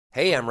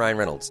Hey, I'm Ryan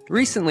Reynolds.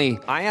 Recently,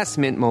 I asked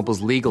Mint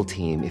Mobile's legal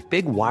team if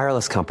big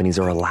wireless companies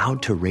are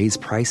allowed to raise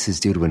prices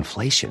due to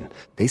inflation.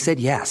 They said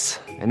yes.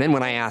 And then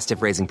when I asked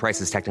if raising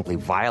prices technically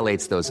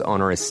violates those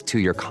onerous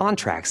two-year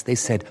contracts, they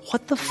said,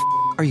 "What the f***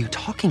 are you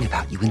talking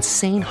about, you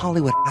insane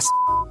Hollywood ass?"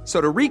 So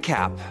to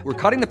recap, we're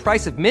cutting the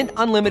price of Mint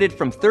Unlimited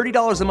from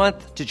 $30 a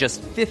month to just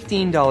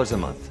 $15 a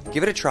month.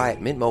 Give it a try at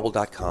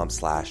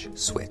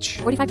mintmobile.com/switch.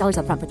 $45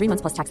 up front for 3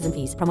 months plus taxes and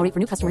fees. Promo rate for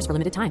new customers for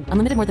limited time.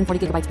 Unlimited more than 40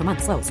 gigabytes per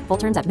month. Slows full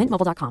terms at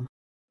mintmobile.com.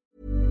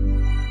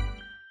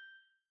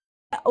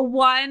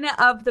 One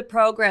of the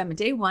program,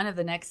 day one of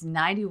the next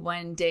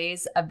 91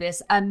 days of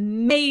this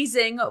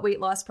amazing weight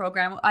loss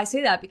program. I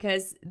say that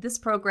because this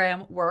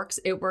program works.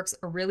 It works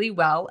really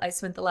well. I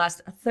spent the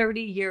last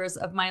 30 years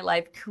of my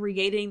life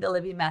creating the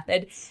Livy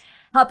method,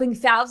 helping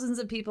thousands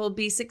of people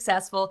be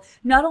successful,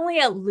 not only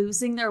at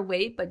losing their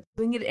weight, but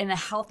doing it in a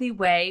healthy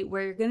way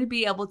where you're going to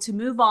be able to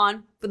move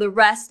on for the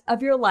rest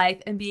of your life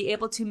and be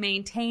able to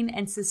maintain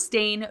and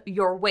sustain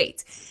your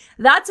weight.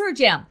 That's our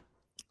jam.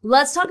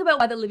 Let's talk about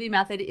why the Livy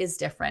method is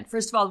different.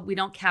 First of all, we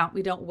don't count,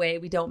 we don't weigh,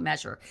 we don't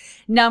measure.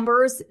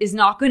 Numbers is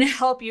not going to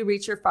help you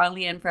reach your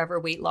finally and forever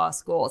weight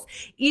loss goals.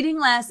 Eating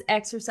less,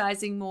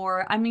 exercising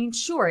more. I mean,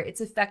 sure, it's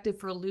effective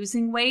for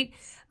losing weight,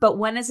 but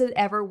when has it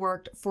ever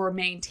worked for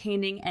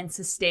maintaining and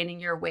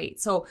sustaining your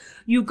weight? So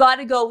you got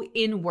to go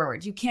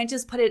inward. You can't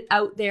just put it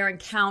out there and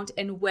count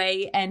and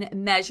weigh and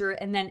measure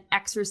and then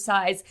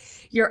exercise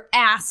your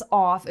ass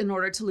off in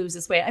order to lose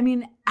this weight. I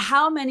mean,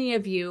 how many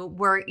of you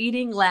were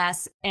eating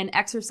less and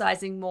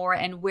exercising more,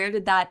 and where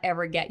did that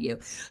ever get you?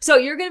 So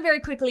you're going to very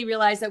quickly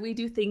realize that we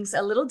do things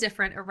a little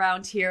different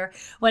around here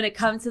when it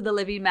comes to the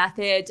Livy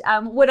method.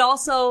 What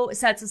also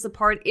sets us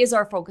apart is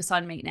our focus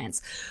on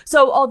maintenance.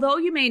 So although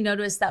you may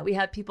notice that we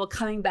have people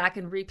coming back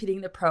and repeating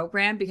the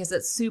program because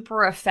it's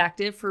super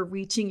effective for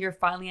reaching your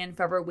finally and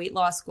forever weight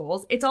loss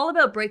goals, it's all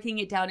about breaking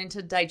it down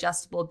into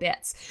digestible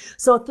bits.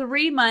 So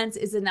 3 months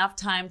is enough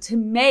time to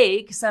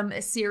make some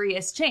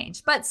serious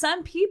change. But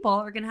some people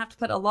are going to have to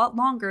put a lot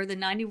longer than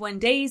 91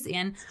 days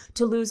in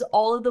to lose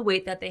all of the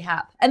weight that they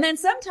have. And then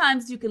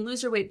sometimes you can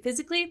lose your weight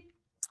physically,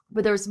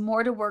 but there's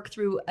more to work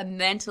through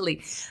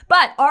mentally.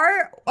 But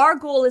our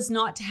goal is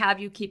not to have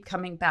you keep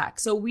coming back.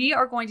 So we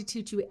are going to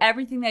teach you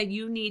everything that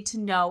you need to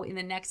know in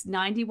the next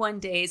 91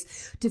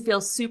 days to feel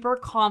super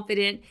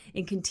confident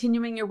in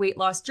continuing your weight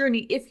loss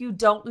journey if you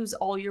don't lose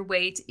all your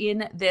weight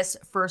in this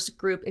first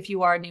group if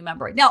you are a new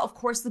member. Now, of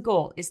course, the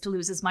goal is to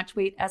lose as much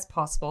weight as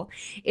possible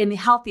in the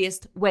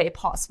healthiest way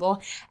possible,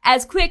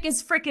 as quick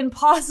as freaking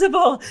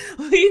possible.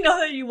 We know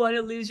that you want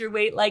to lose your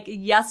weight like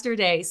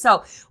yesterday.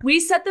 So we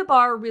set the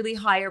bar really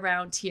high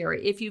around here.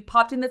 If you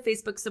popped in the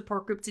Facebook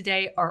support group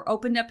today or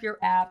opened up your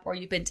app, or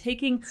you've been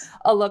taking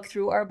a look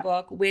through our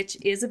book, which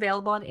is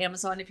available on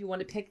Amazon if you want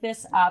to pick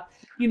this up,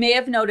 you may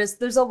have noticed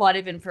there's a lot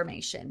of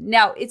information.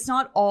 Now, it's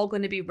not all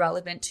going to be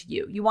relevant to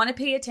you. You want to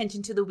pay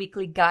attention to the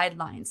weekly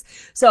guidelines.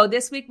 So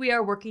this week we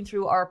are working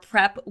through our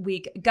prep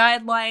week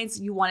guidelines.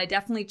 You want to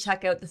definitely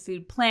check out the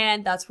food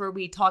plan. That's where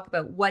we talk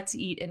about what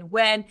to eat and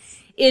when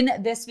in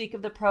this week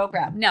of the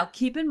program. Now,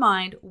 keep in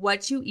mind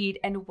what you eat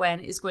and when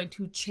is going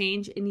to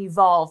change and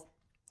evolve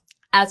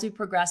as we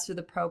progress through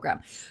the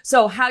program.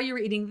 So how you're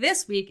eating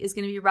this week is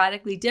going to be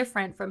radically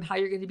different from how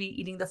you're going to be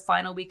eating the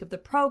final week of the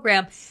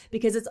program,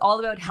 because it's all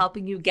about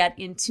helping you get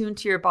in tune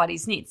to your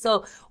body's needs.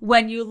 So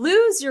when you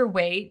lose your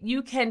weight,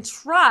 you can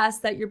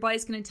trust that your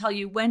body's going to tell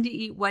you when to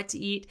eat, what to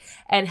eat,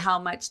 and how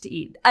much to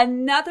eat.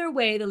 Another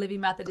way the Livy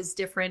method is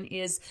different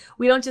is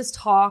we don't just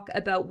talk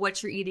about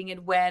what you're eating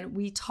and when.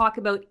 We talk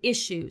about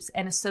issues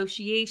and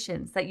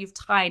associations that you've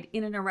tied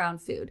in and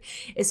around food,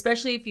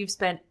 especially if you've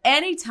spent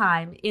any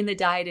time in the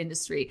diet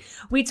industry.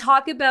 We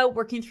talk about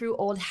working through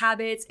old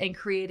habits and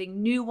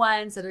creating new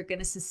ones that are going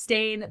to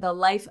sustain the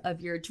life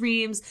of your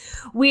dreams.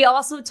 We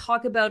also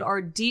talk about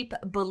our deep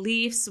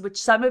beliefs,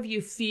 which some of you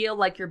feel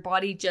like your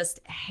body just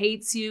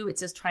hates you.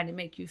 It's just trying to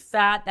make you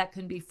fat. That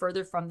can be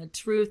further from the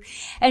truth.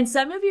 And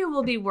some of you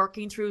will be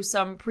working through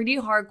some pretty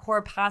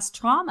hardcore past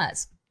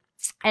traumas,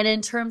 and in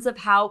terms of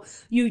how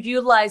you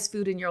utilize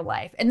food in your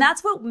life. And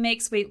that's what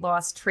makes weight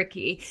loss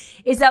tricky,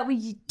 is that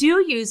we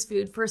do use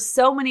food for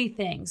so many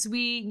things.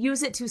 We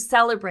use it to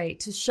celebrate,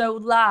 to show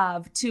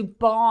love, to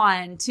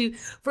bond,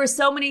 for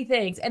so many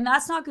things. And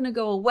that's not going to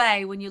go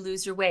away when you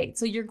lose your weight.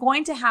 So you're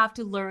going to have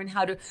to learn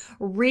how to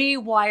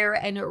rewire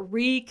and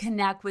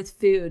reconnect with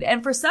food.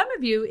 And for some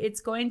of you,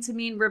 it's going to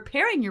mean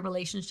repairing your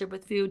relationship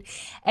with food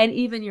and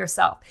even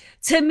yourself.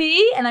 To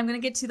me, and I'm going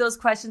to get to those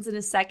questions in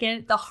a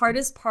second, the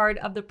hardest part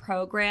of the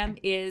program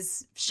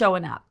is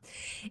showing up.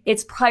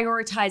 It's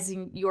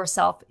prioritizing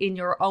yourself in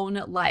your own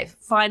life,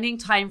 finding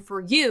time for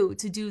you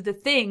to do the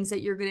things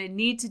that you're going to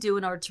need to do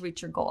in order to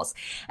reach your goals.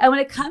 And when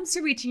it comes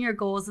to reaching your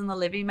goals in the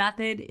Livy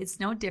method,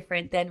 it's no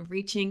different than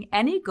reaching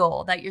any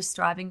goal that you're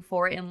striving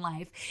for in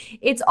life.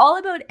 It's all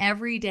about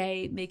every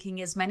day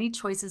making as many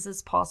choices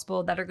as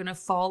possible that are going to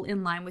fall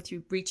in line with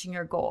you reaching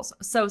your goals.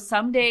 So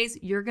some days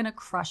you're going to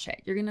crush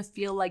it. You're going to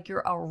feel like you're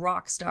a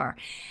rock star.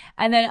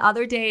 And then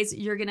other days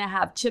you're going to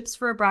have chips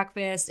for a breakfast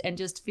breakfast and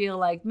just feel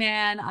like,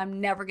 man, I'm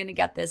never going to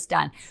get this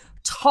done.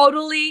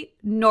 Totally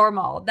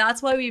normal.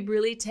 That's why we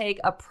really take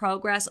a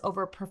progress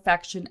over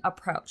perfection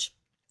approach.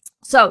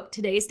 So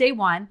today's day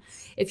one.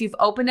 If you've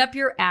opened up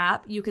your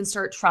app, you can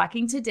start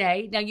tracking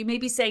today. Now you may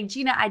be saying,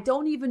 Gina, I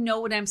don't even know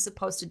what I'm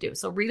supposed to do.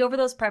 So read over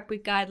those prep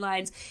week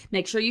guidelines,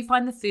 make sure you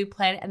find the food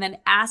plan, and then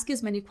ask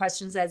as many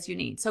questions as you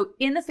need. So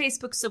in the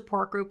Facebook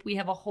support group, we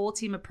have a whole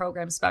team of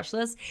program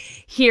specialists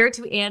here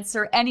to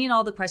answer any and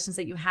all the questions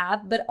that you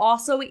have. But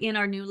also in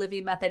our new Livy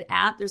Method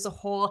app, there's a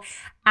whole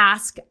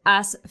Ask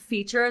Us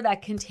feature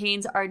that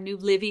contains our new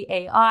Livy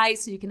AI.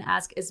 So you can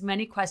ask as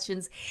many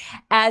questions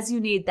as you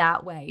need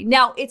that way.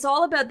 Now, it's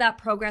all about that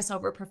progress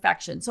over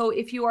perfection. So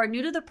if you are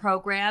new to the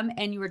program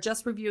and you are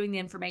just reviewing the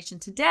information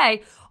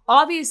today,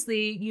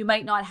 obviously you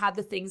might not have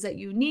the things that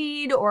you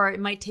need, or it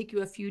might take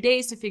you a few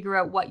days to figure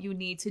out what you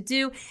need to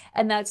do.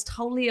 And that's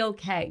totally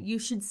okay. You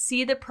should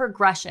see the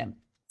progression.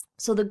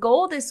 So the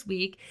goal this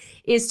week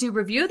is to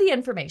review the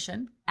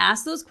information,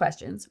 ask those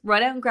questions,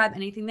 run out and grab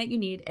anything that you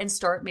need, and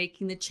start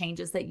making the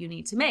changes that you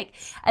need to make.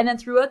 And then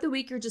throughout the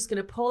week, you're just going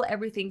to pull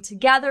everything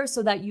together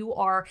so that you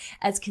are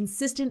as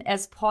consistent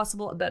as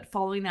possible about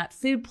following that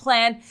food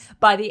plan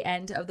by the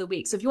end of the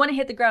week. So if you want to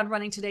hit the ground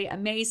running today,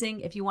 amazing.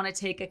 If you want to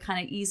take a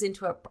kind of ease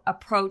into a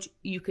approach,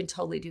 you can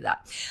totally do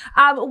that.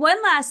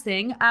 One last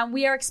thing,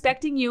 we are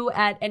expecting you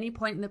at any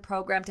point in the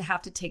program to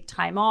have to take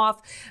time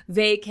off,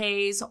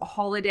 vacays,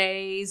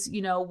 holidays,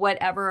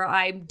 whatever.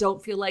 I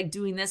don't feel like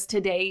doing this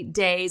today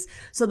days.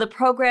 So the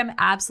program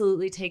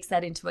absolutely takes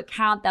that into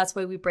account. That's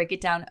why we break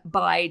it down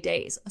by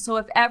days. So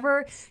if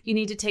ever you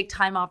need to take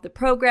time off the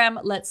program,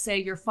 let's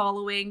say you're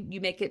following, you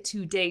make it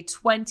to day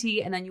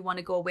 20 and then you want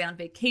to go away on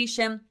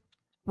vacation,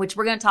 which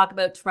we're going to talk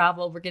about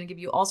travel. We're going to give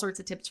you all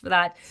sorts of tips for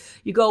that.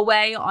 You go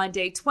away on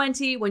day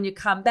 20. When you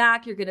come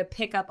back, you're going to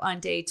pick up on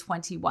day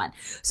 21.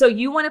 So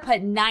you want to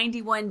put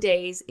 91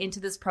 days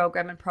into this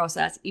program and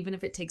process, even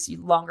if it takes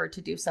you longer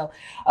to do so.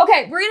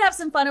 Okay, we're going to have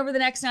some fun over the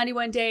next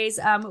 91 days.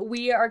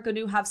 We are going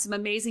to have some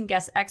amazing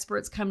guest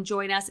experts come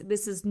join us.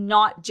 This is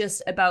not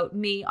just about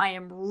me. I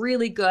am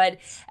really good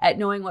at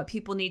knowing what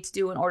people need to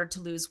do in order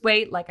to lose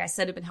weight. Like I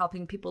said, I've been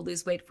helping people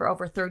lose weight for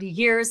over 30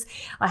 years.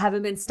 I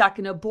haven't been stuck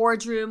in a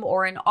boardroom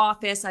or an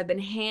office. I've been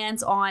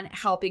hands-on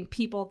helping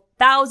people,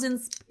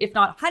 thousands, if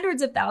not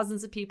hundreds of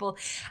thousands of people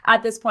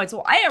at this point.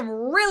 So I am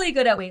really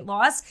good at weight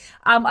loss.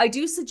 I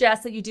do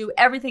suggest that you do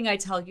everything I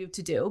tell you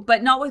to do,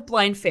 but not with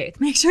blind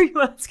faith. Make sure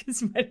you ask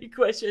as many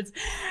questions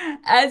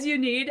as you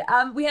need.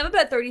 We have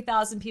about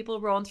 30,000 people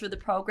rolling through the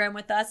program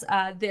with us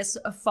this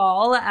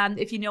fall.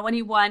 If you know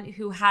anyone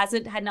who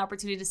hasn't had an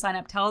opportunity to sign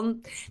up, tell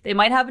them they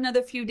might have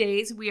another few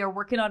days. We are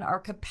working on our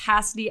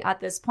capacity at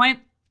this point,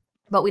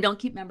 but we don't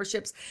keep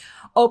memberships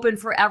open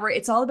forever.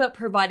 It's all about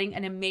providing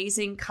an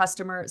amazing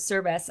customer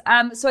service.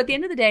 So at the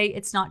end of the day,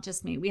 it's not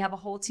just me. We have a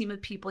whole team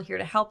of people here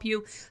to help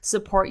you,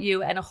 support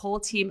you, and a whole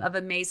team of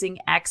amazing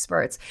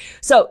experts.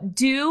 So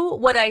do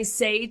what I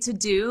say to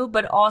do,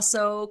 but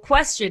also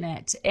question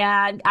it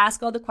and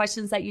ask all the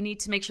questions that you need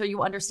to make sure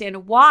you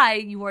understand why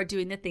you are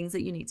doing the things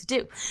that you need to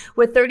do.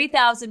 With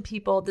 30,000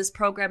 people, this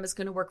program is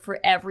going to work for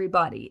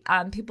everybody.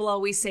 People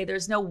always say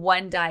there's no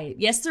one diet.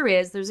 Yes, there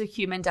is. There's a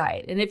human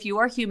diet. And if you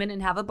are human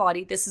and have a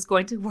body, this is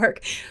going to work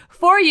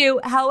for you.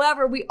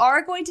 However, we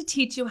are going to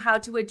teach you how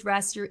to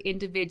address your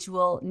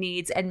individual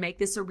needs and make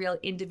this a real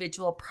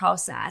individual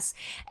process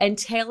and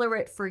tailor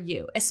it for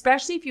you,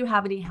 especially if you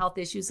have any health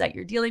issues that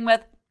you're dealing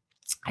with.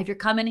 If you're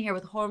coming here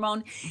with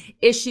hormone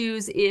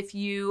issues, if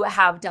you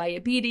have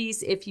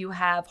diabetes, if you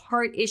have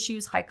heart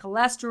issues, high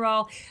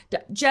cholesterol,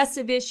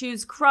 digestive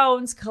issues,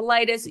 Crohn's,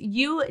 colitis,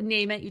 you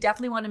name it, you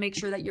definitely want to make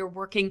sure that you're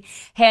working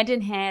hand in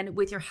hand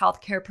with your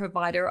healthcare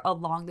provider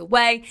along the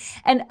way.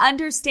 And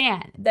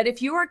understand that if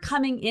you are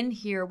coming in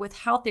here with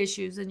health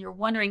issues and you're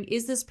wondering,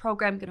 is this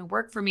program going to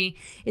work for me?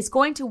 It's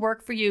going to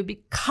work for you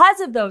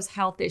because of those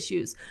health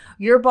issues.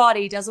 Your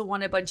body doesn't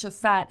want a bunch of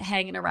fat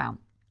hanging around.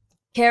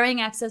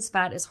 Carrying excess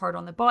fat is hard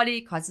on the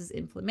body, causes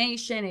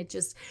inflammation.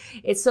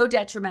 It's so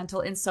detrimental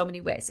in so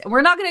many ways. And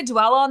we're not going to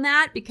dwell on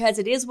that because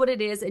it is what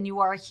it is and you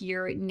are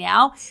here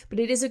now.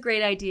 But it is a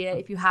great idea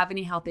if you have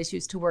any health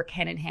issues to work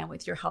hand in hand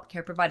with your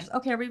healthcare providers.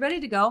 Okay, are we ready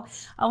to go?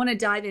 I want to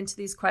dive into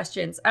these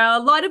questions. A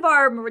lot of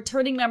our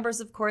returning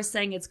members, of course,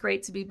 saying it's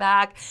great to be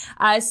back.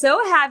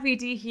 So happy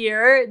to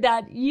hear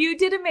that you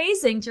did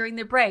amazing during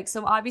the break.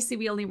 So obviously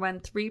we only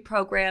run 3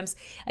 programs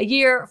a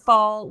year,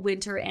 fall,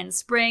 winter, and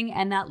spring.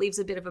 And that leaves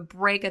a bit of a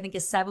break, I think a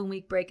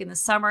 7-week break in the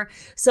summer.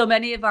 So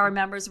many of our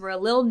members were a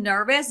little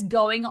nervous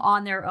going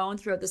on their own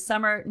throughout the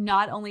summer.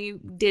 Not only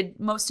did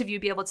most of you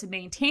be able to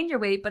maintain your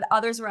weight, but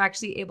others were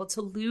actually able to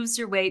lose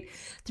your weight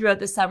throughout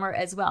the summer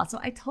as well. So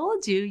I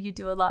told you, you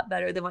do a lot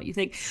better than what you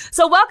think.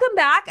 So welcome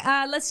back.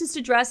 Let's just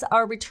address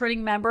our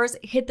returning members.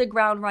 Hit the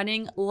ground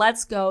running.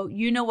 Let's go.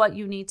 You know what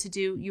you need to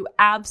do. You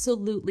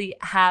absolutely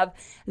have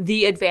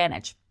the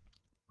advantage.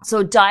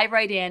 So dive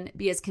right in,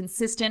 be as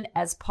consistent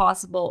as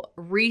possible,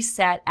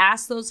 reset,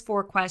 ask those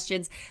 4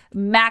 questions,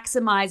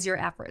 maximize your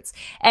efforts.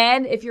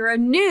 And if you're a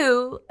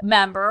new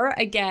member,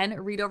 again,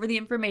 read over the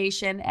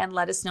information and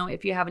let us know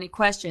if you have any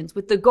questions,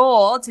 with the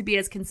goal to be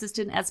as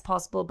consistent as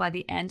possible by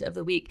the end of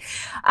the week.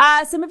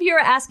 Some of you are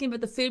asking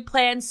about the food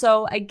plan.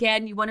 So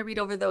again, you want to read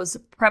over those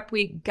prep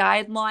week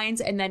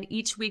guidelines, and then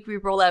each week we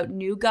roll out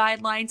new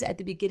guidelines at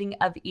the beginning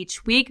of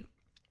each week.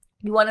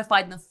 You want to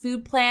find the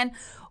food plan,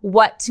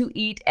 what to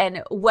eat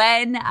and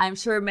when. I'm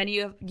sure many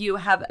of you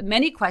have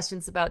many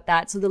questions about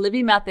that. So the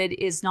Livy method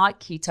is not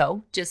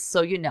keto, just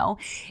so you know.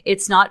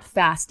 It's not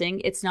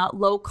fasting. It's not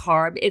low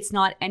carb. It's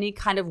not any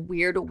kind of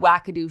weird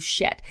wackadoo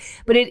shit.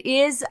 But it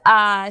is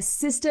a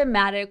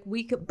systematic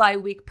week by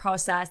week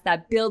process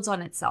that builds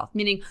on itself,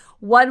 meaning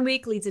one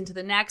week leads into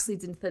the next,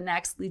 leads into the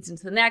next, leads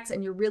into the next.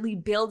 And you're really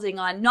building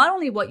on not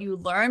only what you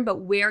learn, but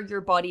where your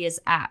body is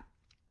at.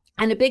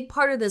 And a big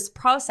part of this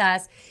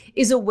process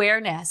is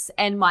awareness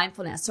and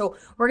mindfulness. So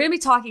we're going to be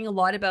talking a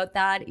lot about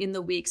that in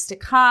the weeks to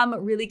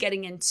come, really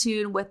getting in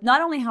tune with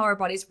not only how our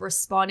body's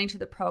responding to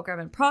the program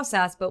and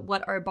process, but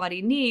what our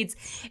body needs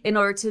in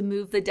order to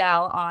move the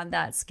dial on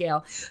that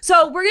scale.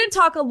 So we're going to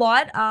talk a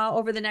lot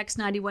over the next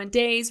 91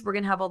 days. We're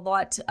going to have a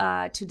lot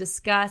to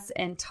discuss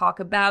and talk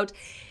about.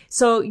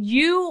 So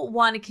you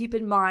want to keep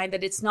in mind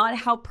that it's not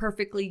how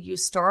perfectly you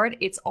start.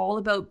 It's all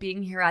about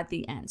being here at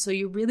the end. So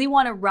you really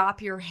want to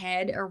wrap your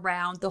head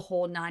around the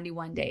whole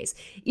 91 days,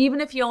 even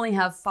if you only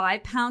have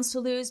 5 pounds to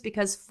lose,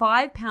 because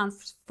 5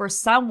 pounds for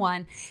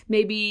someone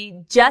may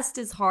be just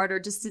as hard or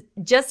just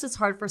as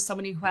hard for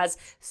somebody who has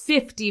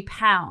 50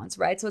 pounds,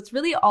 right? So it's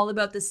really all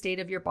about the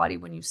state of your body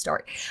when you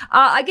start.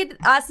 I get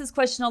asked this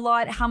question a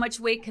lot. How much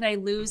weight can I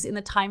lose in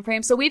the time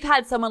frame? So we've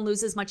had someone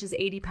lose as much as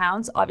 80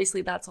 pounds.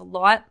 Obviously, that's a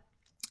lot.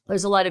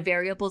 There's a lot of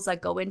variables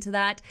that go into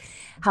that.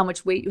 How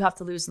much weight you have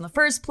to lose in the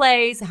first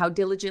place, how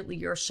diligently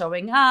you're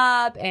showing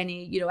up,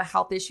 any,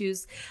 health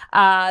issues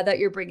that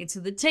you're bringing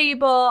to the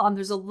table.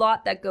 There's a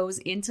lot that goes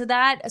into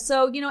that.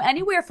 So,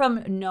 anywhere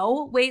from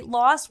no weight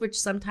loss, which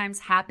sometimes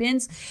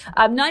happens,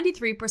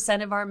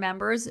 93% of our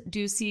members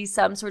do see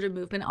some sort of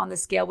movement on the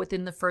scale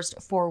within the first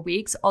 4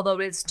 weeks, although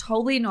it's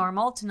totally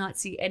normal to not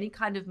see any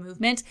kind of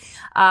movement,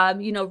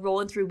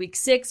 rolling through week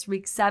 6,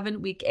 week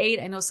 7, week 8.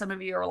 I know some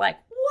of you are like,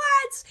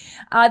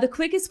 what? The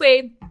quickest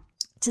way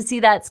to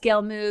see that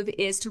scale move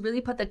is to really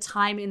put the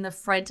time in the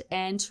front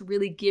end to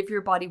really give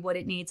your body what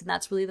it needs. And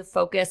that's really the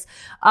focus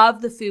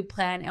of the food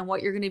plan and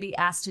what you're going to be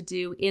asked to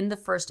do in the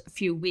first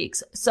few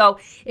weeks. So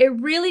it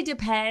really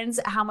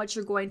depends how much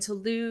you're going to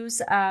lose,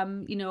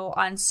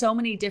 on so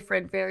many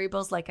different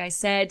variables. Like I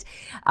said,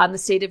 the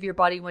state of your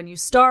body when you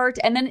start,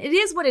 and then it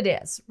is what it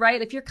is,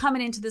 right? If you're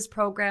coming into this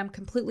program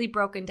completely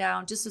broken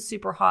down, just a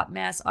super hot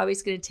mess,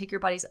 always going to take your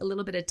bodies a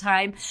little bit of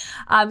time.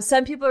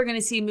 Some people are going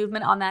to see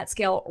movement on that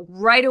scale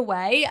right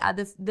away.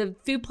 The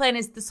food plan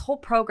this whole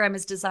program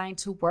is designed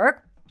to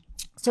work.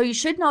 So you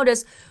should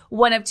notice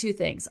one of two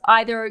things.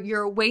 Either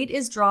your weight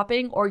is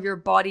dropping or your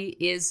body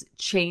is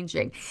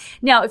changing.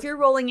 Now, if you're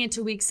rolling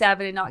into week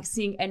 7 and not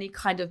seeing any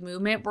kind of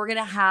movement, we're going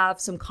to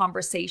have some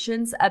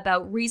conversations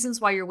about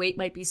reasons why your weight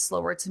might be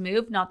slower to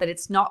move. Not that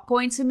it's not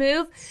going to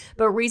move,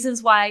 but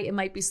reasons why it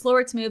might be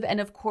slower to move. And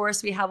of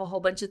course, we have a whole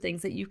bunch of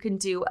things that you can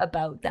do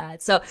about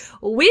that. So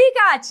we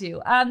got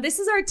you. This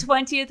is our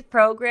 20th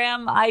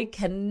program. I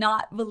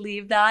cannot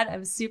believe that.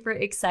 I'm super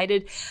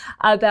excited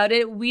about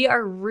it. We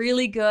are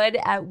really good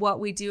at what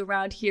we do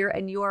around here,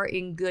 and you are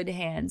in good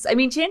hands. I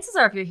mean, chances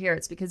are if you're here,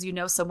 it's because you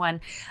know someone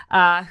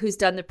who's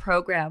done the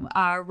program.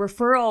 Our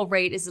referral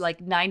rate is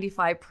like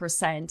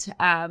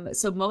 95%.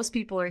 So most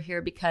people are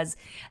here because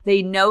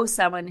they know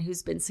someone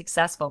who's been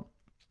successful.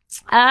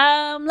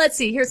 Let's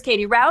see. Here's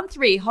Katie. Round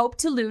 3. Hope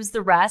to lose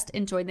the rest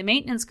and join the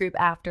maintenance group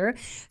after.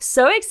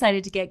 So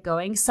excited to get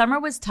going. Summer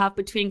was tough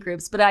between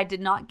groups, but I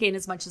did not gain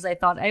as much as I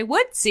thought I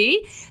would.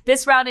 See,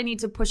 this round I need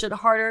to push it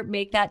harder,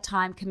 make that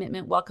time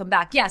commitment. Welcome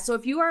back. Yeah. So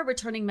if you are a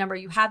returning member,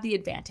 you have the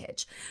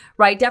advantage,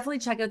 right? Definitely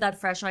check out that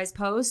Fresh Eyes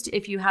post.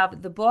 If you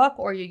have the book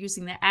or you're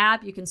using the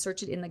app, you can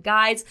search it in the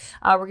guides.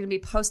 We're going to be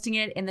posting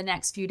it in the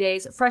next few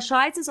days. Fresh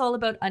Eyes is all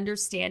about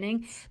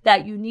understanding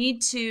that you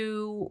need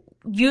to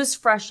use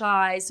Fresh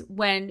Eyes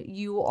when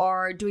you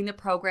are doing the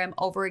program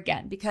over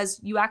again, because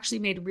you actually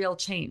made real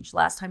change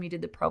last time you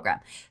did the program.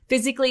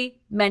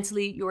 Physically,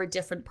 mentally, you're a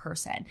different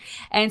person.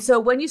 And so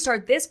when you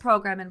start this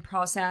program and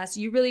process,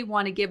 you really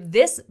want to give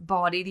this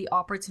body the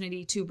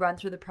opportunity to run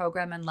through the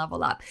program and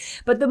level up.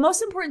 But the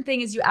most important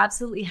thing is you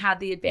absolutely have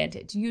the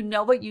advantage. You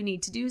know what you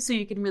need to do so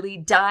you can really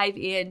dive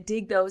in,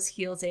 dig those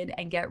heels in,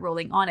 and get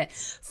rolling on it.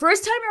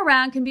 First time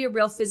around can be a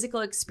real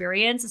physical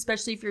experience,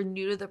 especially if you're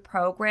new to the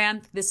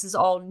program. This is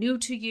all new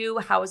to you.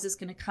 How is this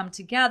going to come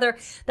together?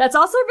 That's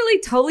also really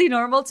totally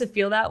normal to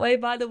feel that way,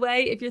 by the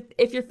way.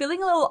 If you're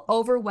feeling a little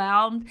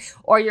overwhelmed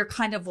or you're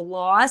kind of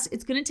lost,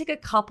 it's going to take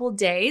a couple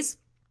days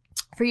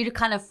for you to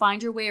kind of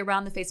find your way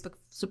around the Facebook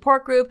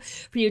support group,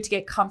 for you to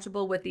get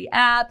comfortable with the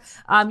app.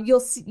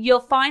 You'll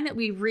find that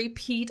we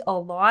repeat a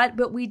lot,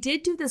 but we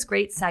did do this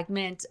great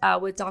segment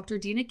with Dr.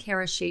 Dina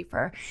Kara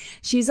Schaefer.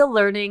 She's a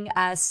learning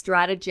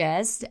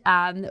strategist.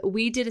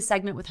 We did a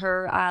segment with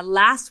her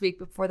last week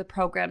before the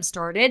program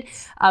started.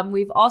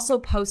 We've also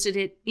posted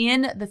it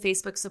in the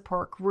Facebook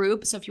support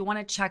group. So if you want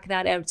to check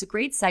that out, it's a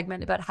great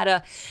segment about how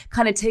to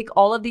kind of take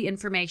all of the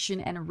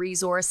information and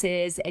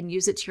resources and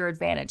use it to your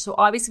advantage. So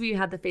obviously we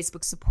have the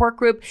Facebook support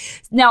group.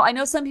 Now, I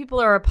know some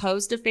people are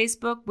opposed to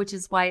Facebook, which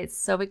is why it's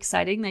so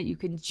exciting that you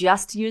can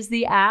just use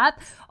the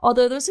app.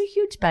 Although there's a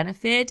huge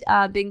benefit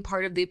being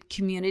part of the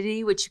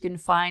community, which you can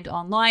find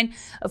online.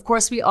 Of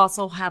course, we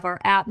also have our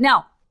app.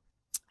 Now,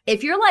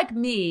 if you're like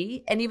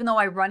me, and even though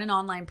I run an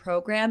online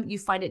program, you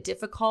find it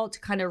difficult to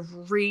kind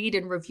of read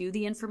and review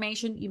the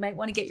information, you might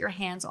want to get your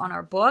hands on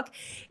our book.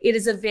 It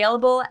is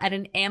available at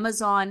an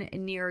Amazon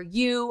near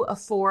you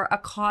for a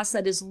cost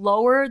that is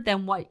lower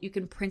than what you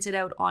can print it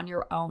out on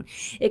your own.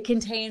 It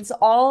contains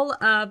all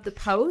of the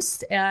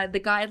posts,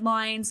 the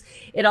guidelines.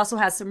 It also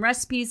has some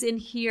recipes in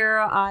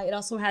here. It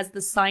also has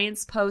the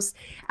science posts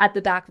at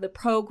the back of the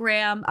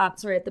program, at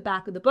the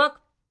back of the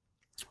book,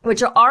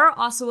 which are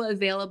also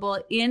available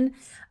in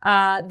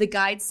the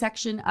guide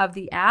section of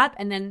the app.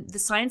 And then the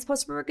science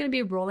posts we're going to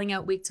be rolling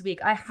out week to week.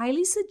 I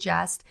highly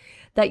suggest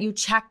that you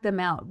check them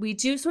out. We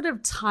do sort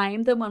of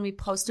time them when we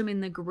post them in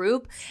the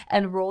group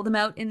and roll them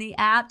out in the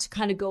app to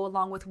kind of go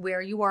along with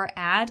where you are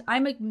at.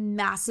 I'm a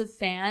massive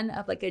fan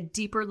of like a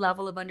deeper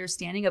level of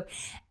understanding of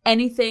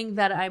anything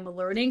that I'm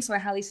learning. So I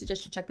highly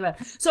suggest you check them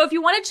out. So if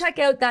you want to check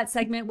out that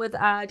segment with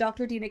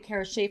Dr. Dina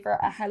Kara Schaefer,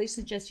 I highly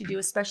suggest you do,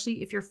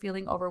 especially if you're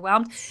feeling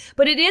overwhelmed.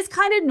 But it is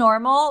kind of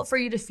normal for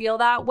you to feel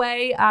that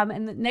way.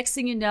 And the next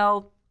thing you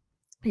know,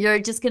 you're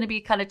just going to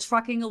be kind of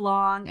trucking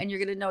along and you're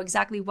going to know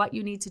exactly what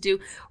you need to do.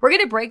 We're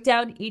going to break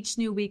down each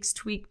new week's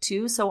tweak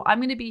too. So I'm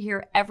going to be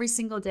here every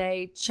single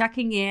day,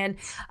 checking in,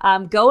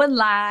 going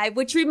live,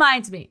 which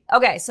reminds me.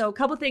 Okay, so a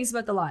couple things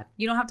about the live.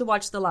 You don't have to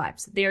watch the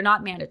lives. They are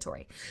not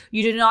mandatory.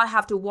 You do not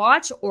have to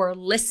watch or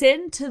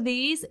listen to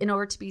these in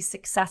order to be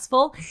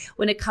successful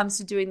when it comes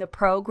to doing the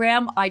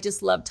program. I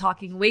just love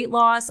talking weight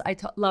loss. I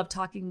love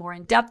talking more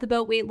in depth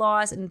about weight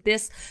loss. And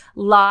this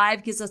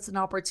live gives us an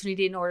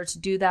opportunity in order to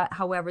do that.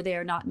 However, they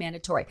are not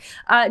mandatory.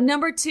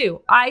 Number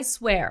 2, I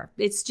swear,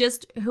 it's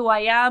just who I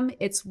am.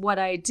 It's what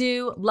I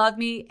do. Love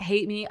me,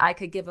 hate me. I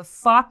could give a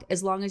fuck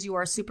as long as you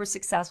are super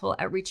successful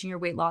at reaching your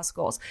weight loss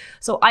goals.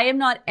 So I am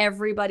not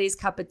everybody's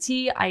cup of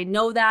tea. I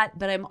know that,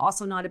 but I'm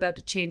also not about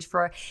to change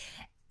for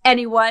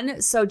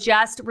anyone. So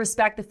just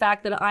respect the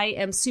fact that I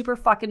am super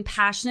fucking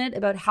passionate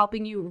about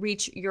helping you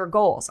reach your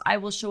goals. I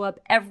will show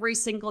up every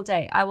single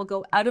day. I will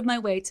go out of my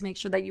way to make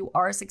sure that you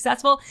are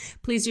successful.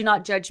 Please do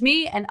not judge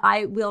me, and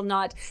I will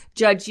not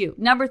judge you.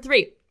 Number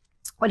 3,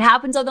 what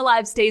happens on the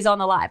live stays on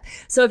the live.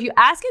 So if you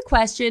ask a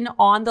question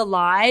on the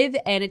live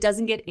and it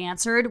doesn't get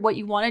answered, what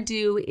you want to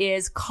do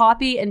is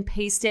copy and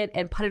paste it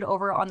and put it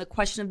over on the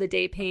question of the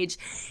day page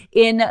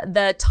in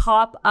the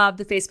top of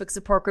the Facebook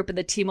support group, and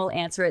the team will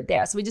answer it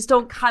there. So we just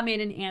don't come in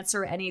and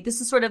answer any.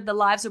 This is sort of, the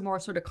lives are more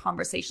sort of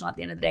conversational at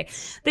the end of the day.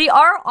 They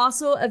are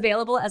also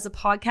available as a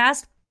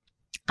podcast.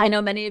 I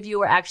know many of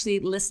you are actually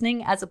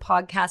listening as a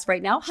podcast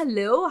right now.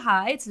 Hello.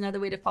 Hi. It's another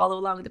way to follow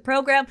along with the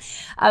program.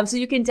 So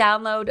you can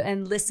download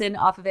and listen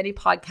off of any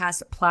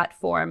podcast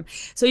platform.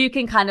 So you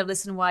can kind of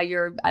listen while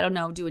you're, I don't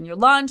know, doing your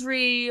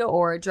laundry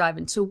or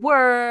driving to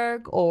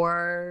work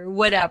or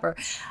whatever.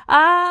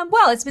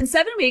 Well, it's been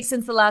 7 weeks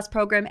since the last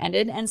program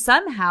ended, and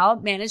somehow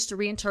managed to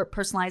reinterpret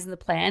personalizing the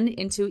plan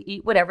into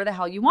eat whatever the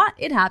hell you want.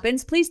 It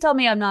happens. Please tell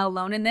me I'm not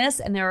alone in this.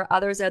 And there are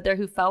others out there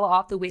who fell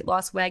off the weight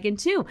loss wagon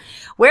too.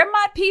 Where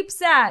my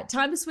peeps at?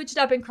 Time to switch it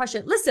up and crush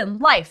it. Listen,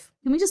 life.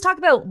 Can we just talk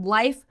about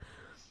life?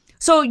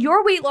 So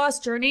your weight loss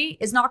journey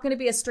is not going to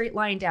be a straight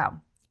line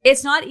down.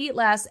 It's not eat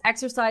less,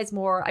 exercise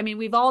more. I mean,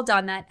 we've all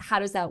done that. How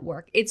does that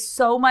work? It's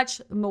so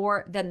much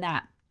more than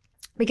that,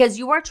 because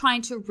you are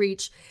trying to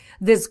reach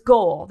this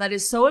goal that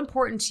is so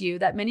important to you,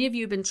 that many of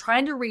you have been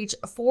trying to reach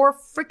for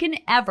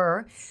freaking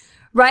ever.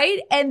 Right?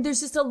 And there's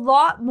just a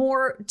lot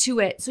more to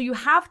it. So you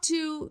have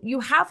to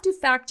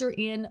factor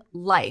in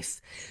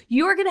life.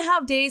 You are going to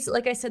have days,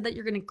 like I said, that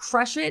you're going to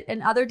crush it,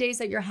 and other days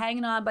that you're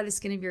hanging on by the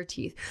skin of your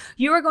teeth.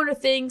 You are going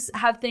to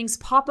have things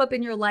pop up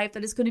in your life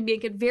that is going to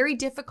make it very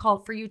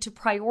difficult for you to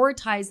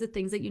prioritize the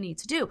things that you need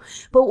to do.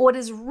 But what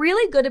is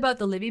really good about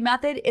the Livy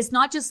method is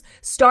not just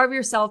starve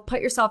yourself,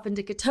 put yourself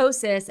into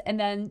ketosis, and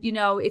then,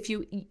 if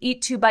you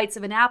eat 2 bites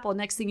of an apple,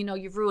 next thing you know,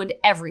 you've ruined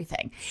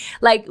everything.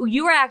 Like,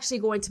 you are actually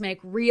going to make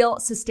real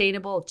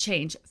sustainable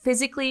change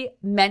physically,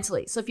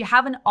 mentally. So if you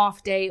have an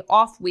off day,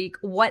 off week,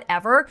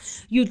 whatever,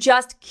 you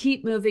just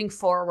keep moving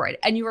forward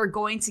and you are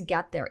going to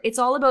get there. It's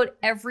all about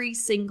every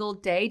single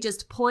day,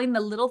 just pulling the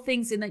little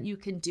things in that you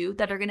can do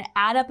that are going to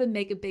add up and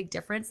make a big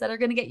difference, that are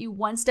going to get you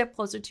one step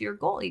closer to your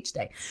goal each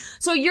day.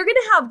 So you're going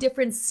to have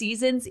different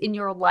seasons in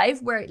your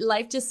life where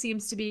life just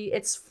seems to be,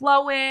 it's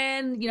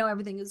flowing,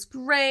 everything is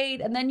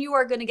great. And then you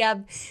are going to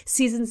have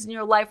seasons in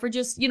your life where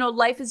just,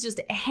 life is just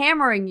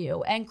hammering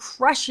you and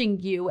crushing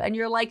you. And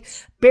you're like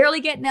barely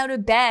getting out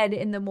of bed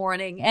in the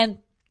morning. And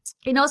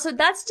so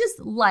that's just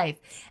life.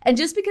 And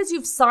just because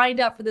you've signed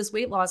up for this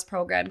weight loss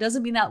program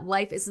doesn't mean that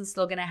life isn't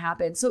still going to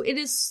happen. So it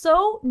is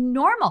so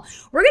normal.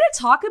 We're going to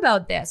talk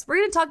about this. We're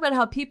going to talk about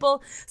how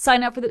people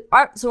sign up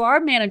for our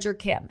manager,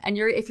 Kim, and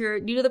if you're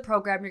new to the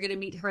program, you're going to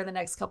meet her in the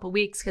next couple of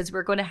weeks because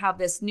we're going to have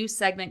this new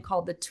segment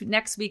called the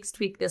next week's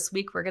tweak this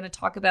week. We're going to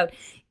talk about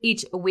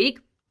each week.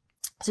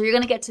 So you're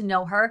going to get to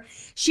know her.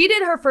 She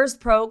did her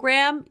first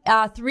program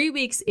 3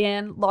 weeks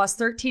in, lost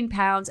 13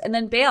 pounds, and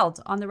then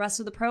bailed on the rest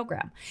of the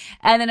program.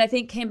 And then I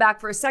think came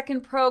back for a second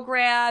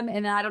program.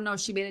 And I don't know if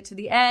she made it to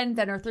the end.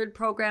 Then her third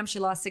program, she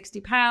lost 60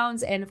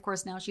 pounds. And of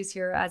course, now she's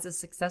here as a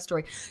success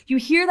story. You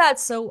hear that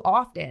so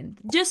often.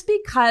 Just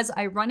because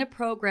I run a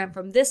program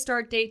from this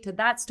start date to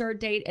that start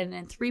date and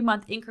in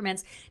 3-month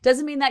increments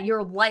doesn't mean that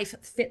your life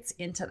fits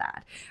into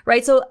that,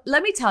 right? So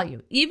let me tell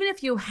you, even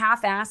if you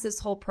half-ass this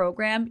whole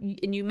program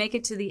and you make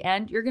it to the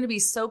end, you're going to be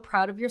so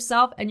proud of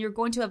yourself and you're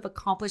going to have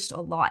accomplished a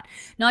lot,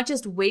 not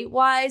just weight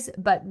wise,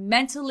 but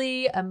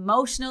mentally,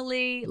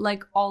 emotionally,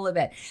 like all of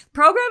it.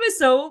 Program is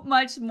so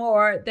much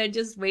more than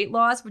just weight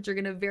loss, which you're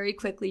going to very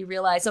quickly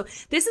realize. So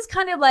this is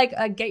kind of like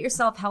a get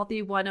yourself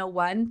healthy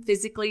 101,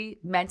 physically,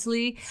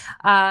 mentally,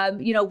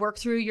 work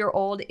through your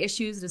old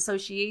issues and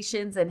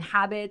associations and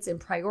habits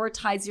and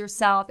prioritize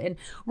yourself. And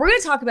we're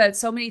going to talk about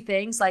so many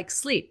things like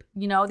sleep,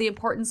 the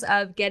importance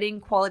of getting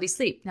quality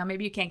sleep. Now,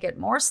 maybe you can't get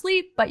more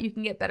sleep, but you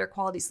can get better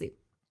quality sleep.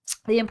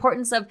 The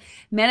importance of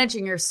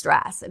managing your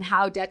stress and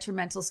how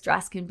detrimental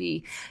stress can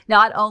be,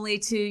 not only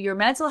to your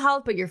mental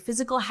health, but your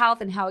physical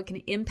health and how it can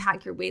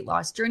impact your weight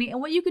loss journey and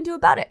what you can do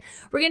about it.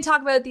 We're going to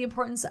talk about the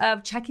importance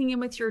of checking in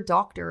with your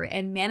doctor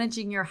and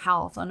managing your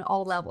health on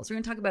all levels. We're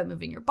going to talk about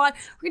moving your body.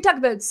 We're going to talk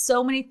about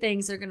so many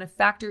things that are going to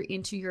factor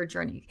into your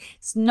journey.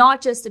 It's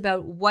not just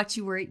about what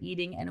you were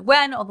eating and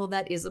when, although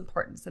that is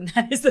important. And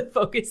that is the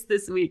focus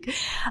this week.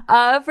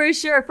 For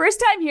sure.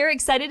 First time here,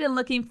 excited and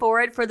looking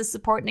forward for the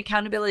support and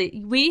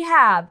accountability. We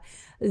have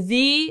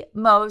the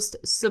most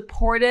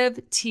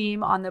supportive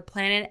team on the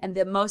planet and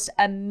the most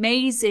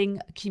amazing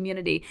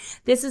community.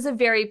 This is a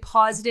very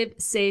positive,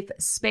 safe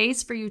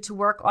space for you to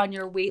work on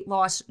your weight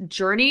loss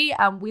journey.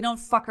 We don't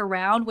fuck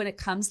around when it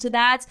comes to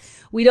that.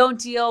 We don't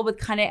deal with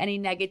kind of any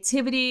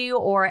negativity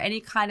or any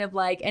kind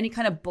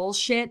of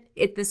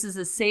bullshit. This is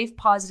a safe,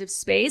 positive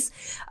space.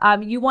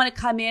 You want to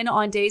come in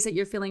on days that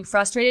you're feeling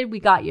frustrated, we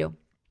got you.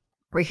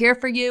 We're here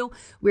for you.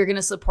 We're going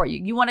to support you.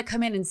 You want to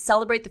come in and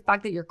celebrate the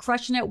fact that you're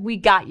crushing it? We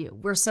got you.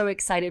 We're so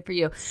excited for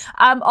you.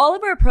 All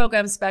of our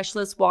program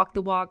specialists walk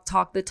the walk,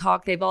 talk the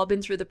talk. They've all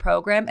been through the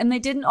program and they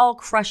didn't all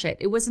crush it.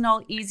 It wasn't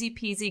all easy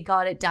peasy,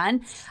 got it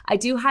done. I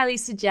do highly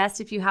suggest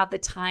if you have the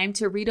time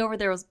to read over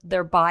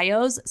their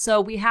bios.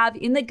 So we have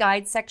in the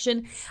guide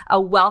section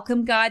a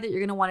welcome guide that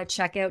you're going to want to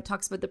check out.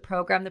 Talks about the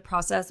program, the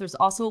process. There's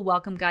also a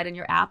welcome guide in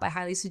your app. I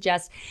highly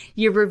suggest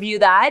you review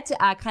that,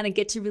 kind of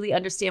get to really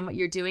understand what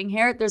you're doing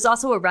here. There's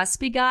also a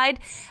recipe guide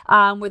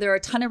where there are a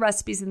ton of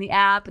recipes in the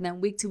app. And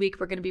then week to week,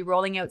 we're going to be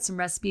rolling out some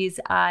recipes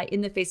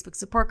in the Facebook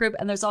support group.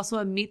 And there's also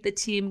a Meet the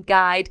Team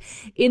guide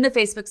in the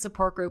Facebook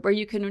support group where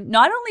you can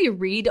not only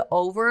read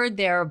over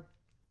their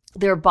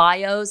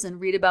bios and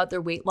read about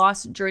their weight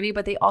loss journey,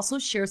 but they also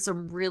share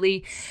some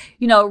really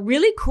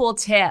cool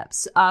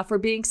tips for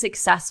being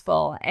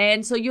successful.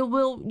 And so you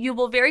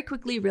will very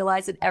quickly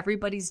realize that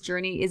everybody's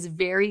journey is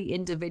very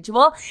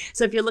individual.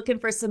 So if you're looking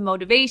for some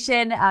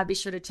motivation, be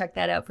sure to check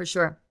that out for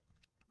sure.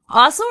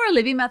 Also, our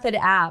Livy Method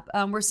app.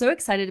 We're so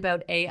excited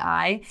about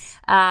AI.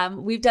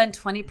 We've done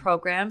 20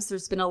 programs.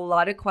 There's been a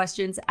lot of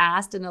questions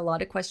asked and a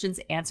lot of questions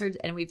answered,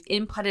 and we've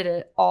inputted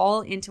it all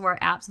into our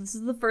app. So this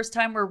is the first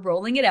time we're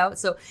rolling it out.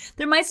 So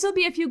there might still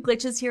be a few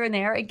glitches here and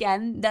there.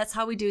 Again, that's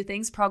how we do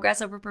things,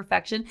 progress over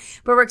perfection.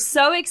 But we're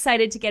so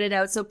excited to get it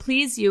out. So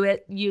please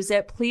use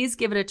it. Please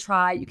give it a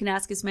try. You can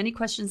ask as many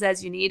questions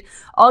as you need.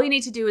 All you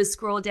need to do is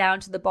scroll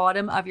down to the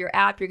bottom of your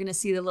app. You're going to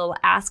see the little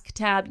Ask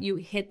tab. You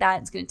hit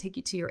that. It's going to take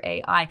you to your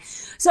AI.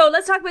 So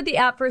let's talk about the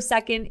app for a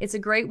second. It's a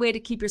great way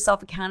to keep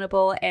yourself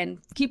accountable and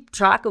keep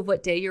track of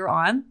what day you're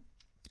on.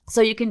 So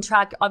you can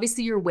track,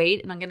 obviously, your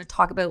weight, and I'm going to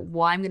talk about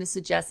why I'm going to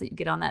suggest that you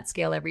get on that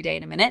scale every day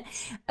in a minute.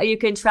 You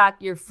can track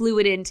your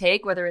fluid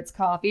intake, whether it's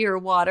coffee or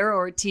water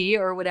or tea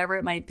or whatever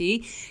it might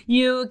be.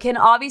 You can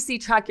obviously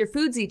track your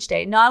foods each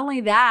day. Not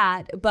only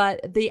that,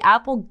 but the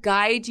app will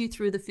guide you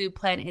through the food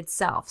plan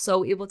itself.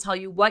 So it will tell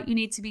you what you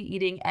need to be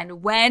eating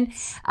and when.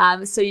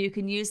 So you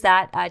can use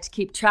that to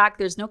keep track.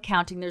 There's no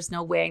counting. There's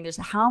no weighing. There's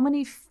how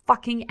many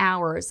fucking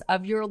hours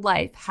of your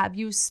life have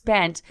you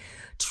spent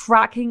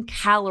tracking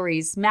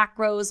calories,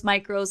 macros,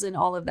 micros, and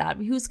all of that?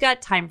 Who's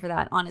got time for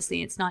that?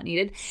 Honestly, it's not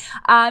needed.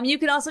 You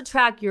can also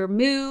track your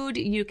mood.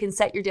 You can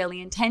set your daily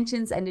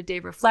intentions, end of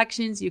day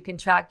reflections. You can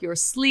track your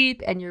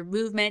sleep and your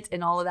movement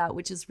and all of that,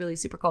 which is really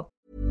super cool.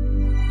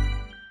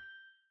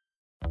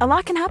 A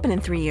lot can happen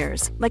in 3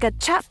 years, like a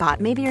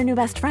chatbot may be your new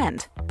best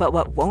friend. But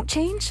what won't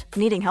change?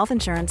 Needing health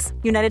insurance.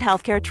 United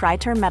Healthcare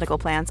Tri-Term Medical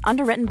Plans,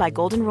 underwritten by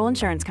Golden Rule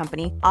Insurance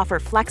Company, offer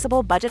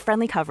flexible,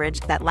 budget-friendly coverage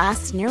that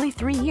lasts nearly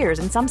 3 years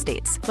in some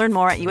states. Learn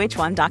more at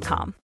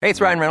uh1.com. Hey, it's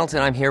Ryan Reynolds,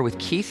 and I'm here with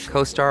Keith,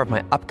 co-star of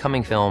my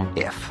upcoming film,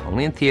 If,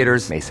 only in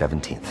theaters May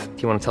 17th.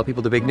 Do you want to tell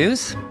people the big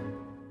news?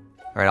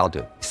 All right, I'll do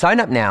it. Sign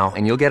up now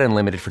and you'll get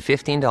unlimited for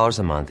 $15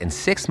 a month and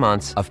 6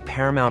 months of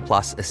Paramount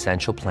Plus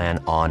Essential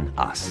Plan on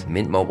us.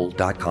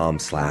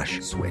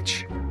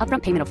 mintmobile.com/switch.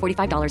 Upfront payment of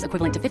 $45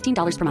 equivalent to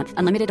 $15 per month.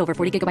 Unlimited over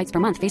 40 gigabytes per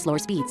month. Face lower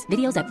speeds.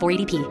 Videos at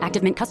 480p.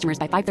 Active Mint customers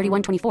by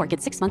 531.24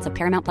 get 6 months of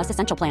Paramount Plus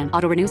Essential Plan.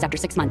 Auto renews after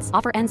 6 months.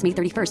 Offer ends May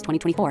 31st,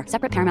 2024.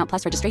 Separate Paramount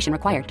Plus registration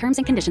required. Terms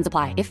and conditions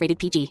apply if rated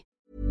PG.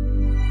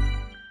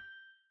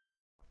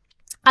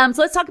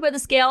 So let's talk about the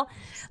scale.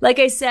 Like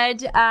I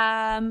said,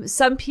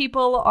 some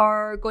people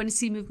are going to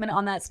see movement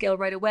on that scale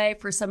right away.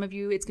 For some of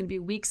you, it's going to be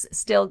weeks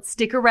still.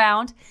 Stick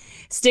around.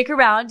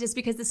 Just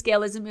because the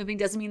scale isn't moving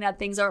doesn't mean that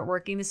things aren't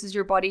working. This is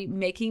your body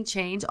making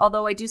change.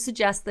 Although I do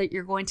suggest that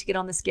you're going to get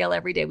on the scale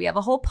every day. We have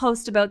a whole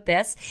post about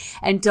this,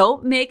 and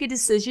don't make a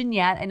decision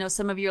yet. I know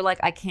some of you are like,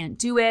 I can't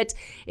do it.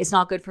 It's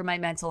not good for my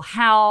mental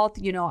health.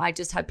 I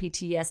just have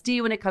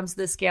PTSD when it comes to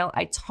the scale.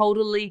 I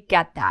totally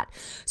get that.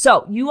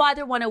 So you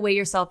either want to weigh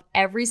yourself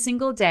every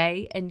single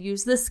day and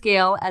use the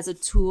scale as a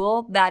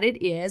tool that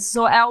it is.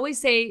 So I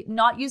always say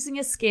not using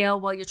a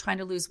scale while you're trying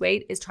to lose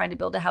weight is trying to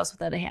build a house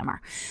without a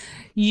hammer.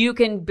 You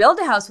can build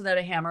a house without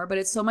a hammer, but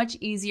it's so much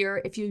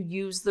easier if you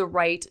use the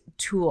right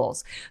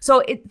tools.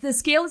 So the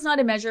scale is not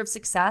a measure of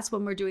success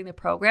when we're doing the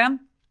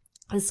program.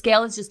 The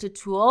scale is just a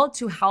tool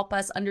to help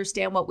us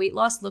understand what weight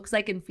loss looks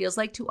like and feels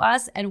like to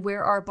us and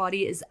where our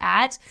body is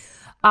at.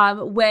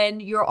 When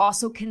you're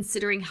also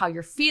considering how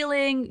you're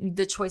feeling,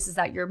 the choices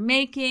that you're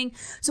making.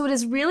 So it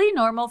is really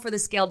normal for the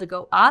scale to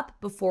go up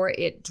before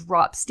it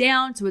drops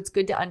down. So it's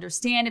good to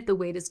understand if your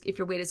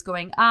weight is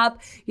going up,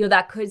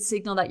 that could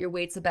signal that your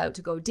weight's about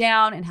to go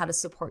down and how to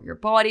support your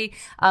body.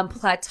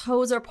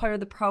 Plateaus are part of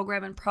the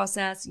program and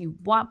process. You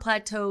want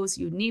plateaus,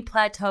 you need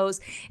plateaus.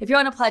 If you're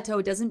on a plateau,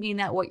 it doesn't mean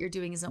that what you're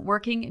doing isn't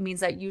working. It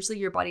means that usually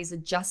your body's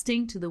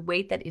adjusting to the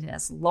weight that it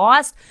has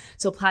lost.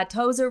 So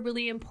plateaus are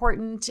really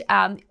important.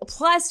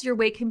 Plus, your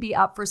weight can be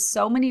up for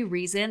so many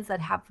reasons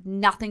that have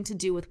nothing to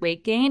do with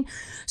weight gain.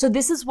 So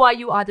this is why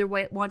you either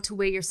want to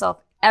weigh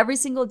yourself every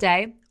single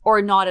day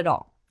or not at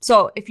all.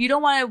 So if you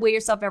don't want to weigh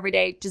yourself every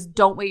day, just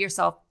don't weigh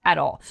yourself at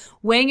all.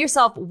 Weighing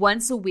yourself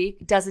once a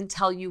week doesn't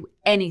tell you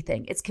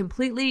anything. It's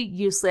completely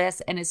useless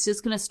and it's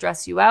just going to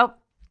stress you out.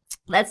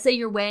 Let's say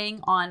you're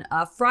weighing on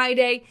a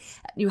Friday,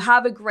 you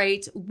have a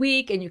great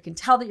week and you can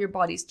tell that your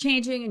body's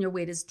changing and your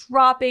weight is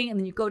dropping, and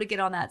then you go to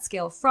get on that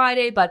scale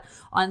Friday, but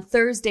on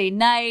Thursday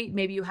night,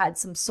 maybe you had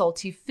some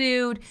salty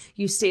food,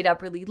 you stayed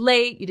up really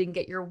late, you didn't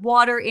get your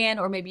water in,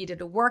 or maybe you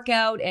did a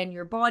workout and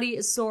your body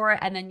is sore,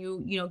 and then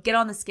you get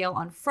on the scale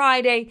on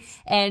Friday,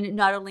 and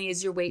not only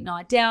is your weight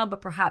not down,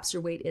 but perhaps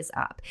your weight is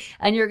up.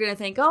 And you're going to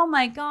think, oh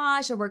my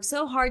gosh, I worked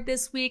so hard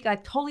this week. I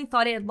totally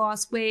thought I had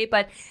lost weight,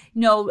 but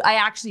no, I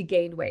actually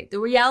gained weight. The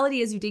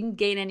reality is you didn't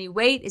gain any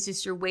weight. It's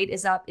just your weight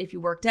is up if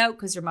you worked out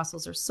because your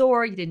muscles are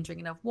sore, you didn't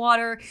drink enough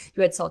water,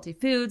 you had salty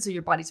food, so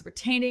your body's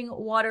retaining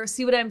water.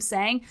 See what I'm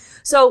saying?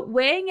 So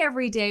weighing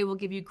every day will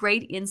give you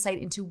great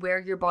insight into where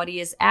your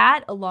body is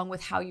at, along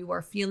with how you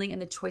are feeling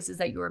and the choices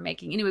that you are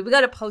making. Anyway, we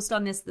got a post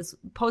on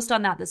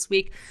that this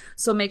week,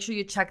 so make sure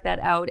you check that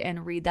out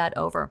and read that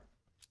over.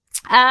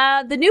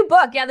 The new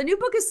book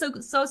is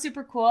so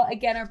super cool.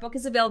 Again, our book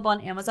is available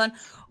on Amazon.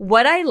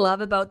 What I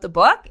love about the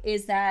book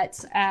is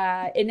that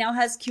it now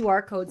has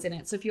QR codes in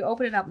it. So if you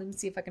open it up, let me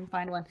see if I can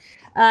find one.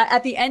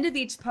 At the end of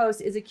each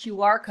post is a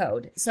QR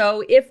code.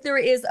 So if there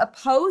is a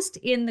post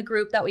in the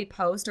group that we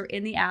post or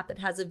in the app that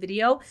has a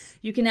video,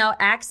 you can now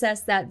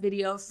access that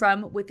video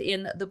from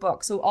within the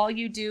book. So all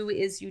you do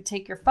is you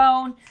take your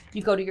phone,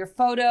 you go to your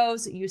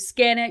photos, you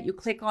scan it, you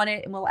click on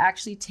it, and we'll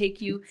actually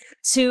take you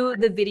to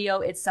the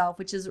video itself,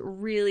 which is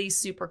really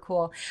super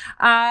cool.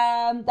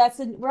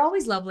 We're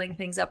always leveling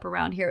things up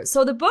around here.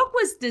 So the book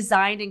was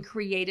designed and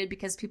created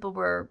because people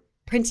were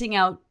printing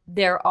out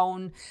their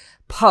own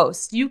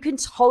posts. You can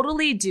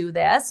totally do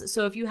this.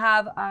 So if you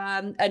have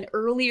an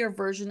earlier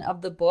version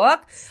of the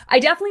book, I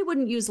definitely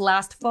wouldn't use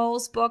last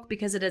fall's book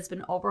because it has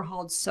been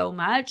overhauled so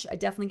much. I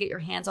definitely get your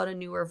hands on a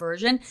newer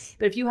version.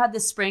 But if you have the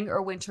spring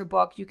or winter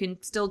book, you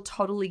can still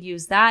totally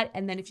use that.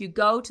 And then if you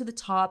go to the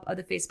top of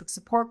the Facebook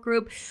support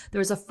group,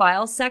 there's a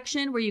file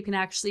section where you can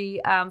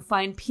actually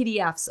find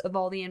PDFs of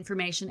all the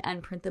information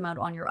and print them out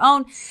on your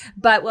own.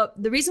 But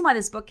the reason why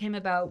this book came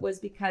about was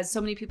because so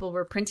many people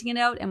were printing it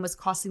out and was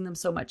costing them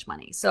so much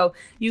money. So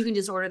you can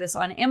just order this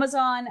on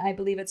Amazon. I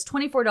believe it's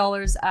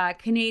 $24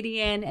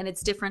 Canadian, and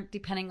it's different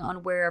depending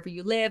on wherever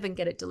you live, and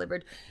get it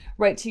delivered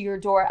right to your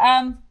door.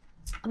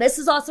 This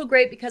is also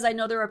great because I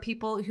know there are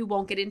people who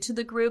won't get into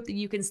the group.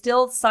 You can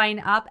still sign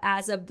up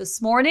as of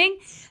this morning.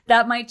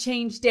 That might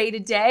change day to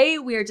day.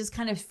 We are just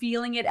kind of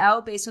feeling it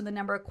out based on the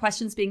number of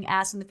questions being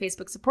asked in the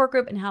Facebook support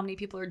group and how many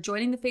people are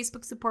joining the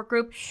Facebook support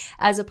group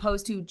as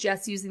opposed to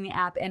just using the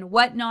app and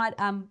whatnot.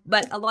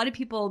 But a lot of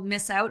people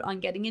miss out on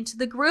getting into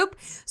the group.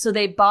 So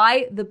they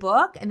buy the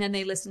book and then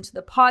they listen to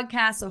the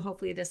podcast. So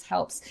hopefully this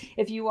helps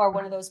if you are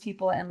one of those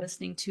people and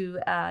listening to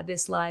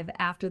this live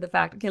after the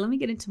fact. Okay, let me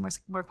get into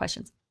more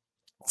questions.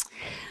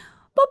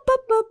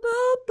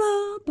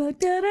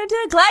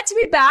 Glad to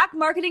be back.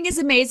 Marketing is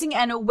amazing,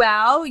 and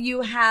wow,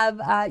 you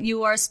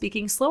are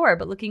speaking slower,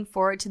 but looking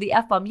forward to the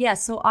F-bomb.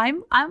 Yes, so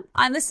I'm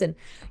listen.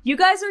 You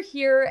guys are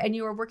here and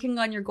you are working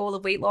on your goal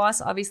of weight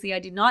loss. Obviously, I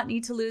do not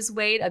need to lose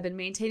weight. I've been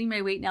maintaining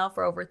my weight now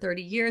for over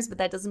 30 years, but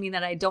that doesn't mean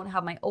that I don't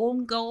have my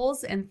own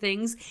goals and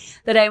things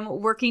that I'm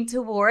working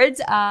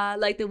towards,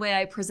 like the way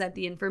I present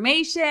the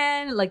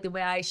information, like the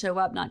way I show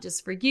up, not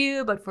just for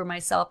you, but for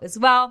myself as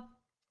well.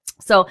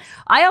 So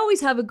I always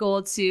have a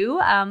goal too.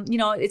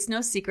 It's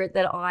no secret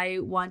that I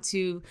want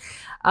to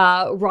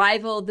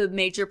rival the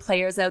major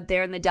players out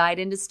there in the diet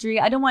industry.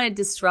 I don't want to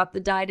disrupt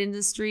the diet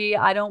industry.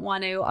 I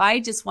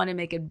just want to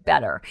make it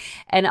better.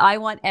 And I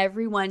want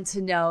everyone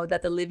to know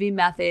that the Livy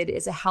method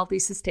is a healthy,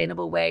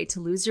 sustainable way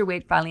to lose your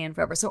weight finally and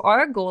forever. So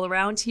our goal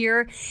around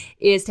here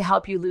is to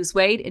help you lose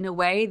weight in a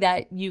way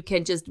that you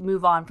can just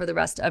move on for the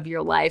rest of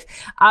your life.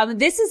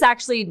 This is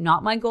actually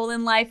not my goal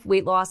in life.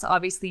 Weight loss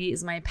obviously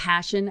is my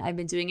passion. I've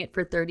been doing it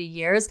for 30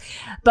 years,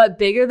 but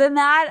bigger than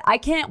that, I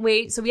can't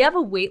wait. So we have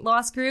a weight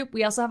loss group.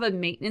 We also have a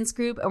maintenance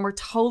group, and we're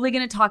totally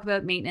going to talk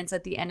about maintenance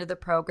at the end of the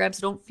program.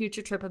 So don't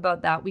future trip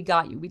about that. We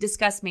got you. We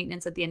discuss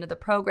maintenance at the end of the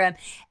program.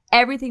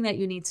 Everything that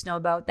you need to know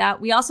about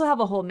that. We also have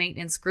a whole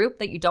maintenance group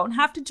that you don't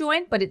have to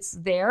join, but it's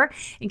there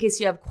in case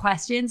you have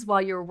questions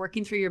while you're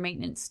working through your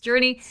maintenance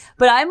journey.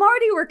 But I'm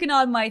already working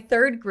on my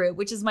third group,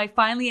 which is my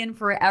Finally and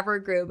Forever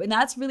group. And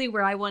that's really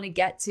where I want to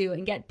get to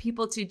and get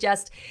people to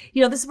just,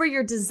 this is where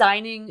you're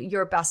designing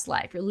your best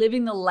life. You're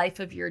living the life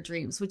of your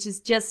dreams, which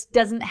is just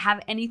doesn't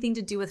have anything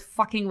to do with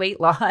fucking weight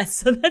loss.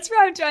 So that's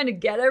where I'm trying to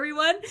get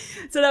everyone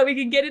so that we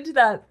can get into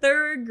that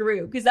third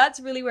group, because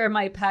that's really where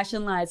my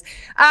passion lies.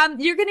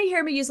 You're going to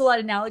hear me use a lot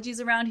of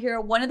analogies around here.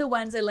 One of the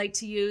ones I like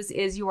to use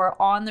is you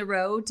are on the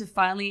road to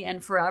finally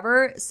and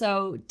forever.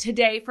 So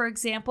today, for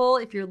example,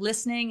 if you're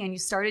listening and you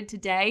started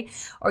today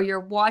or you're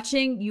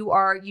watching,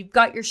 you've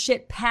got your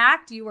shit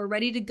packed, you are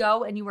ready to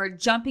go, and you are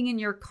jumping in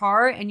your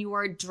car and you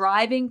are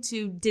driving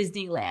to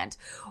Disneyland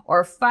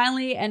or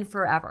finally and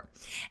forever.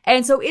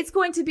 And so it's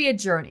going to be a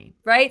journey,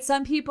 right?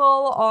 Some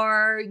people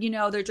are,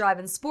 they're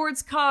driving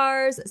sports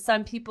cars.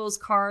 Some people's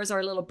cars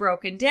are a little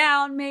broken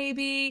down,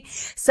 maybe.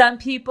 Some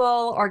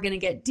people are going to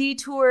get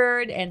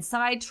detoured and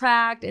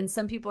sidetracked, and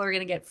some people are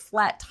going to get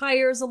flat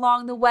tires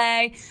along the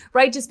way,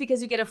 right? Just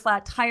because you get a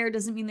flat tire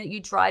doesn't mean that you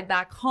drive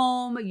back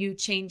home. You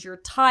change your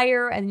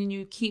tire and then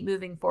you keep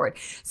moving forward.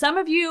 Some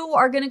of you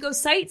are going to go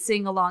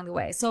sightseeing along the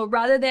way. So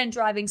rather than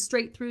driving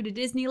straight through to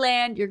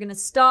Disneyland, you're going to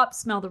stop,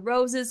 smell the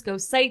roses, go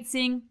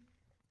sightseeing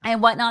and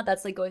whatnot.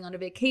 That's like going on a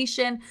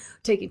vacation,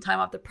 taking time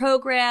off the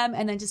program.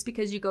 And then just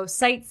because you go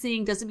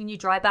sightseeing doesn't mean you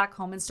drive back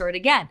home and start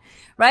again,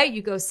 right?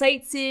 You go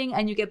sightseeing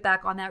and you get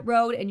back on that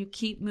road and you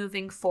keep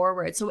moving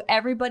forward. So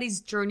everybody's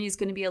journey is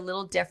going to be a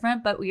little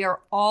different, but we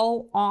are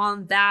all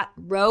on that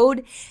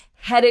road,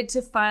 headed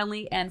to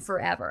finally and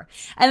forever.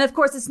 And of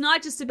course, it's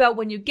not just about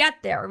when you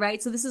get there,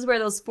 right? So this is where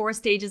those 4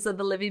 stages of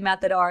the Livy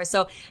method are.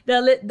 So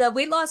the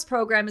weight loss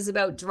program is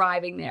about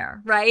driving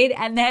there, right?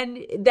 And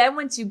then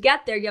once you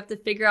get there, you have to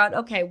figure out,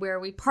 okay, where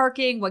are we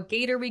parking? What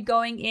gate are we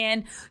going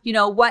in?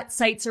 What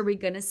sites are we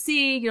going to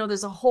see?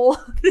 There's a whole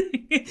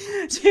thing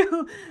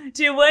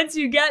to once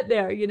you get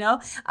there,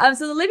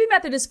 So the Livy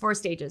method is 4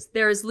 stages.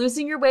 There is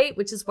losing your weight,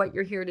 which is what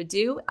you're here to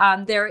do.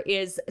 There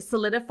is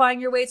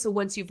solidifying your weight. So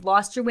once you've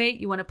lost your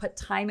weight, you want to put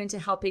time into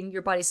helping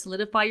your body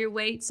solidify your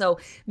weight. So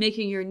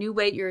making your new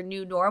weight your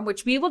new norm,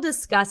 which we will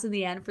discuss in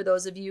the end for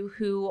those of you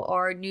who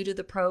are new to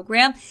the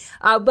program.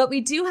 But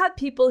we do have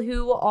people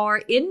who are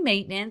in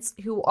maintenance,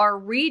 who are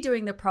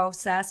redoing the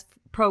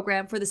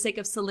program for the sake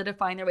of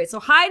solidifying their weight. So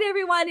hi to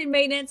everyone in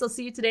maintenance. I'll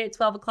see you today at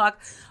 12 o'clock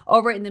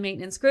over in the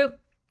maintenance group.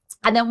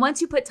 And then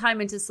once you put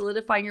time into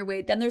solidifying your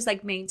weight, then there's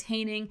like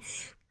maintaining,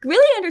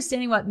 really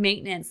understanding what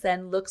maintenance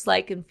then looks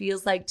like and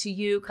feels like to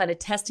you, kind of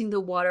testing the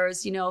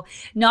waters,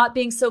 not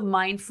being so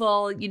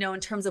mindful, in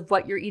terms of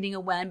what you're eating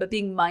and when, but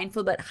being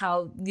mindful about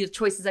how the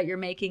choices that you're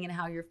making and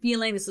how you're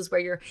feeling. This is where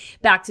you're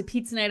back to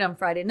pizza night on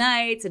Friday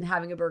nights and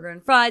having a burger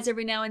and fries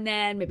every now and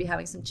then, maybe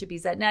having some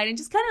chippies at night and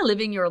just kind of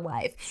living your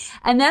life.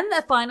 And then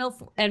the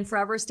final and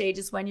forever stage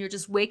is when you're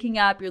just waking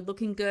up, you're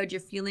looking good,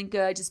 you're feeling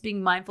good, just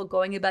being mindful,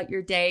 going about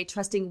your day,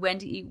 trusting when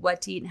to eat,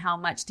 what to eat, and how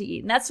much to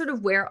eat. And that's sort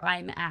of where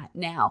I'm at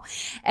now.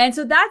 And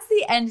so that's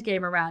the end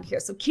game around here.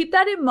 So keep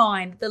that in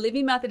mind. The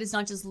Livy method is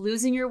not just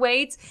losing your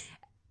weight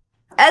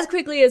as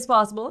quickly as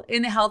possible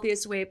in the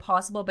healthiest way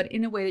possible, but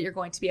in a way that you're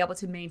going to be able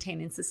to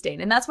maintain and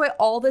sustain. And that's why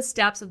all the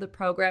steps of the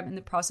program and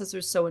the process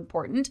are so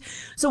important.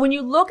 So when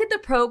you look at the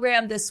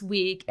program this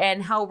week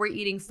and how we're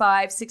eating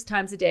 5-6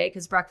 times a day,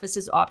 because breakfast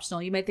is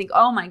optional, you might think,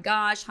 oh my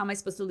gosh, how am I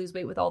supposed to lose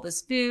weight with all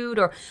this food?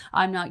 Or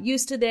I'm not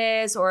used to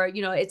this, or,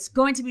 you know, it's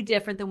going to be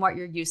different than what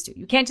you're used to.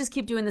 You can't just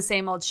keep doing the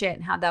same old shit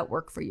and have that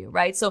work for you,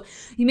 right? So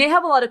you may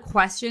have a lot of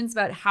questions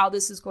about how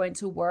this is going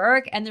to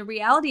work. And the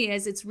reality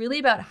is it's really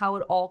about how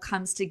it all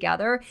comes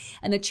together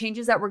and the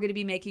changes that we're going to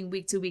be making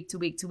week to week to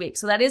week to week.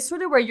 So that is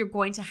sort of where you're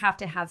going to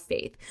have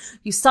faith.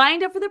 You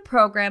signed up for the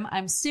program,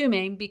 I'm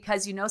assuming,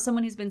 because you know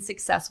someone who's been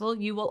successful.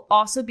 You will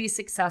also be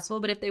successful,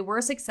 but if they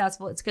were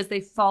successful, it's because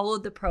they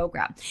followed the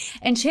program.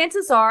 And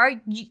chances are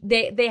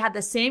they had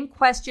the same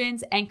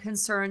questions and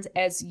concerns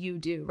as you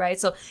do, right?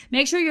 So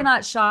make sure you're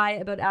not shy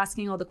about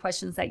asking all the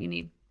questions that you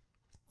need.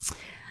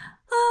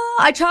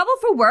 I travel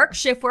for work,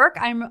 shift work.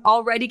 I'm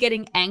already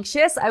getting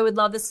anxious. I would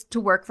love this to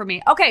work for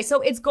me. Okay,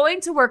 so it's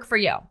going to work for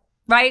you,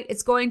 right?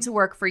 It's going to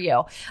work for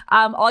you.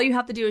 All you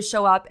have to do is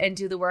show up and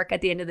do the work at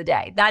the end of the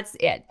day. That's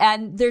it.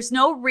 And there's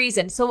no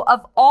reason. So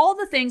of all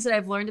the things that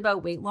I've learned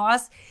about weight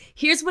loss,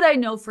 here's what I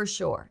know for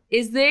sure,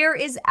 is there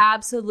is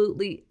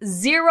absolutely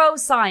zero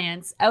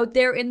science out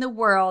there in the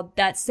world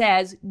that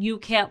says you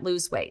can't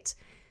lose weight.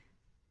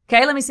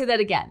 Okay, let me say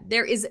that again.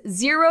 There is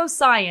zero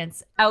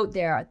science out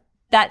there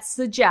that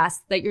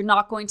suggests that you're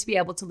not going to be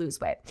able to lose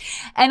weight.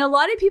 And a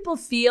lot of people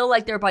feel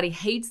like their body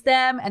hates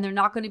them and they're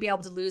not going to be able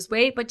to lose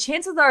weight. But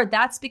chances are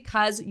that's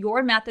because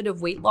your method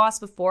of weight loss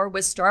before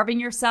was starving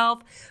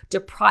yourself,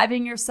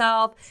 depriving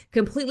yourself,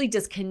 completely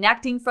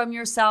disconnecting from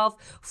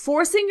yourself,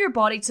 forcing your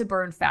body to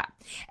burn fat.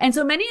 And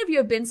so many of you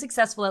have been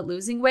successful at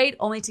losing weight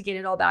only to gain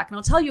it all back. And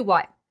I'll tell you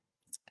why.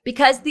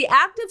 Because the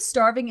act of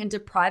starving and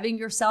depriving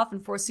yourself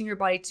and forcing your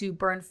body to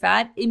burn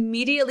fat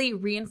immediately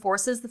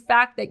reinforces the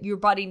fact that your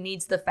body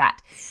needs the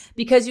fat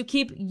because you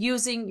keep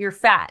using your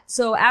fat.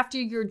 So after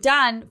you're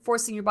done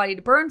forcing your body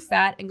to burn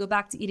fat and go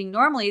back to eating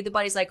normally, the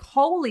body's like,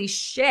 holy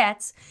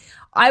shit,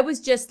 I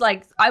was just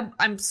like,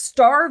 I'm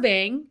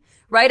starving.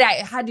 Right? I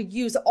had to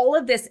use all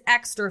of this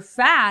extra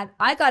fat.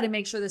 I got to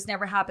make sure this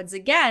never happens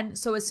again.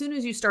 So as soon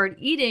as you start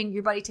eating,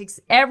 your body takes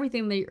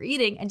everything that you're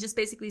eating and just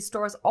basically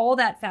stores all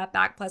that fat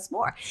back plus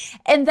more.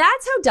 And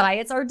that's how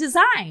diets are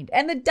designed.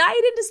 And the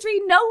diet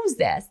industry knows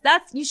this.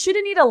 You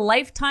shouldn't need a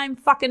lifetime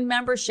fucking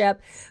membership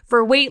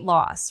for weight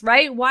loss,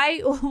 right?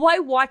 Why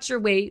watch your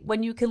weight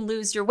when you can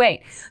lose your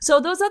weight? So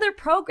those other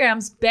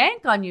programs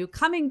bank on you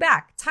coming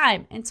back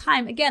time and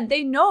time again.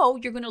 They know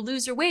you're going to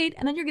lose your weight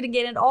and then you're going to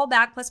gain it all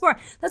back plus more.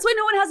 That's why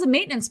no one has a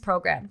maintenance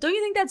program. Don't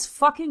you think that's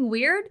fucking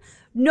weird?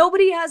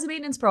 Nobody has a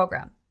maintenance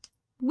program.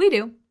 We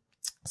do.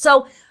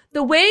 So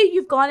the way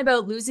you've gone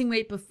about losing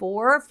weight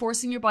before,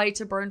 forcing your body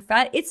to burn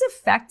fat, it's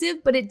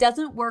effective, but it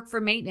doesn't work for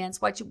maintenance,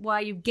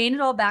 why you gain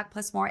it all back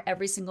plus more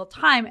every single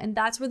time. And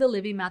that's where the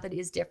Livy method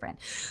is different.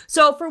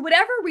 So for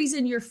whatever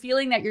reason, you're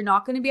feeling that you're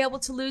not going to be able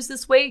to lose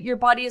this weight, your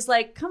body is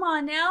like, come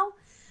on now.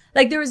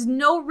 Like there is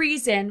no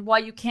reason why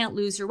you can't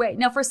lose your weight.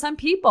 Now, for some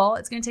people,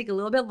 it's going to take a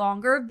little bit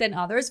longer than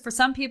others. For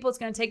some people, it's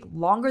going to take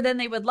longer than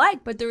they would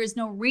like, but there is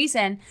no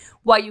reason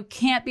why you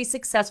can't be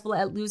successful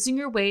at losing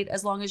your weight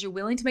as long as you're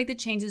willing to make the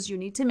changes you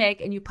need to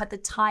make and you put the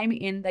time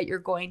in that you're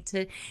going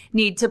to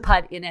need to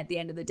put in at the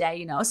end of the day,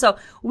 you know? So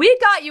we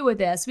got you with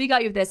this.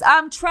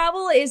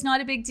 Travel is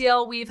not a big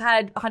deal. We've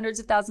had hundreds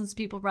of thousands of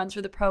people run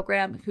through the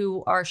program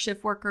who are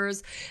shift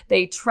workers.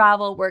 They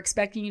travel. We're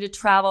expecting you to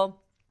travel.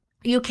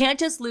 You can't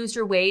just lose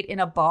your weight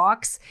in a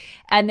box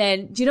and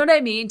then, do you know what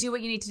I mean? Do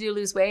what you need to do to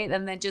lose weight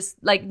and then just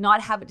like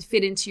not have it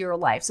fit into your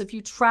life. So if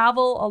you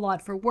travel a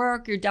lot for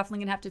work, you're definitely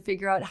going to have to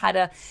figure out how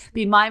to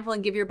be mindful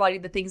and give your body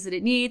the things that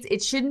it needs.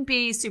 It shouldn't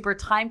be super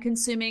time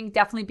consuming,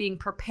 definitely being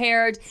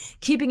prepared,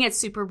 keeping it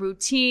super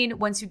routine.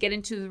 Once you get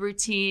into the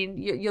routine,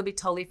 you'll be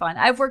totally fine.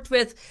 I've worked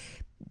with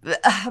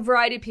a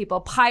variety of people,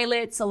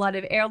 pilots, a lot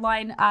of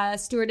airline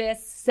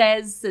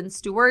stewardesses and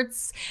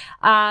stewards,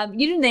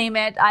 you name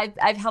it.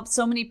 I've helped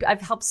so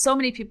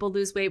many people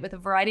lose weight with a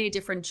variety of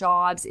different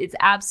jobs. It's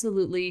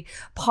absolutely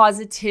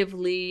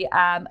positively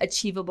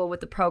achievable with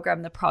the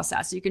program, the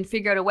process. So you can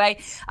figure out a way.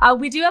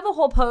 We do have a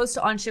whole post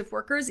on shift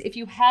workers. If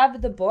you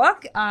have the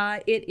book,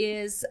 it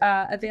is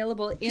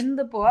available in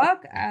the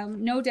book.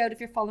 No doubt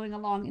if you're following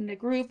along in the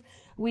group,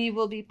 we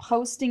will be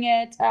posting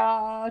it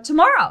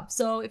tomorrow.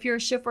 So if you're a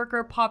shift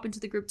worker, pop into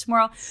the group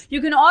tomorrow. You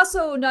can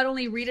also not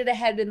only read it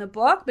ahead in the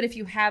book, but if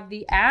you have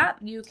the app,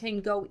 you can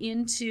go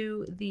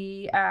into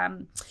the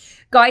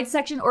guide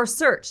section or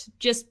search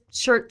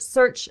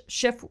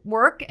shift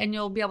work and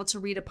you'll be able to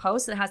read a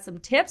post that has some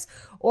tips.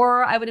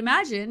 Or I would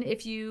imagine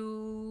if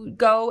you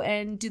go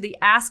and do the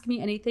ask me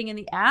anything in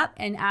the app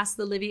and ask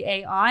the Livy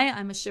AI,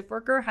 I'm a shift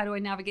worker, how do I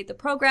navigate the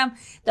program?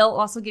 They'll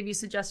also give you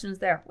suggestions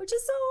there, which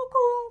is so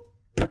cool.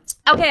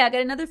 Okay, I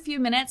got another few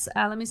minutes.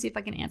 Let me see if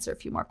I can answer a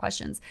few more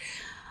questions.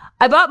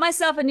 I bought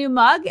myself a new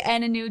mug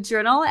and a new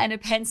journal and a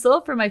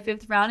pencil for my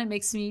 5th round. It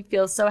makes me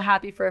feel so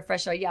happy for a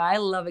fresh start. Yeah, I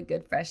love a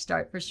good fresh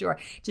start for sure.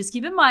 Just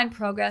keep in mind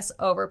progress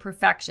over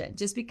perfection.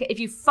 Just because if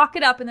you fuck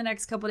it up in the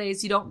next couple of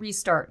days, you don't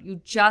restart. You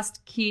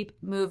just keep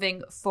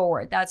moving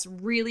forward. That's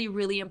really,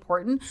 really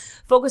important.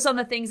 Focus on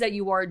the things that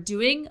you are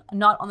doing,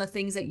 not on the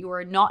things that you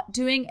are not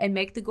doing, and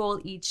make the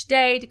goal each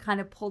day to kind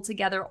of pull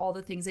together all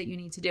the things that you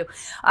need to do.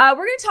 We're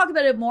going to talk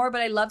about it more,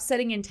 but I love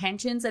setting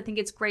intentions. I think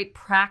it's great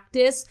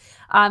practice,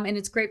 and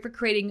it's great for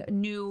creating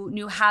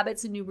new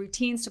habits and new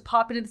routines. To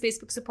pop into the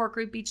Facebook support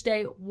group each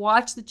day,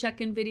 watch the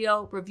check-in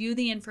video, review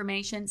the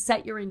information,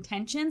 set your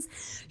intentions.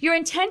 Your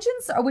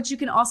intentions are what you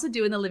can also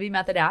do in the Livy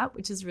Method app,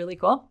 which is really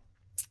cool,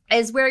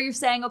 is where you're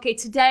saying, okay,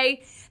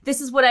 today, this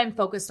is what I'm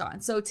focused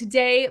on. So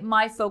today,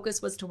 my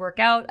focus was to work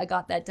out. I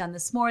got that done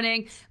this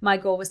morning. My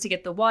goal was to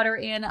get the water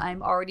in.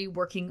 I'm already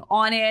working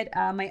on it.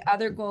 My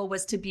other goal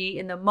was to be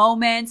in the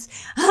moment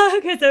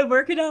because I'm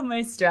working on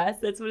my stress.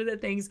 That's one of the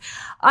things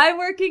I'm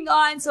working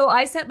on. So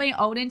I set my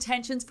own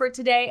intentions for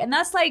today. And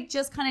that's like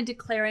just kind of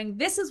declaring,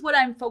 this is what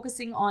I'm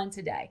focusing on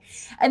today.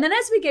 And then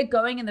as we get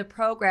going in the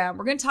program,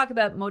 we're going to talk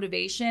about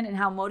motivation and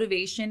how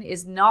motivation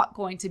is not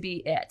going to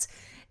be it.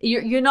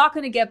 You're not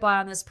going to get by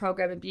on this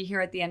program and be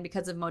here at the end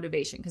because of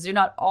motivation, because you're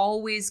not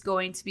always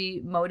going to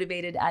be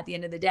motivated at the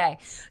end of the day.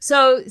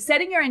 So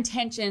setting your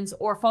intentions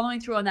or following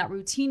through on that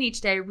routine each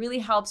day really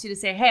helps you to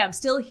say, hey, I'm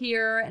still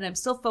here and I'm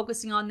still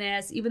focusing on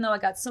this, even though I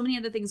got so many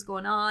other things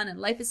going on and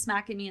life is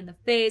smacking me in the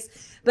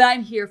face, but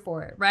I'm here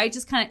for it, right?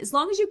 Just kind of, as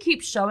long as you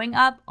keep showing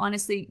up,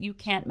 honestly, you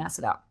can't mess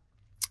it up.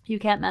 You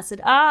can't mess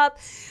it up.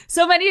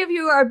 So many of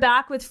you are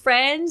back with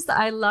friends.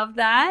 I love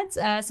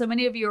that. So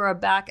many of you are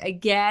back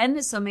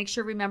again. So make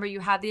sure, remember, you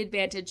have the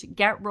advantage.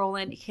 Get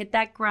rolling, hit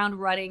that ground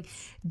running,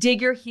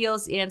 dig your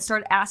heels in,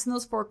 start asking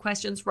those 4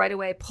 questions right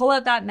away. Pull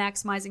out that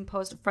maximizing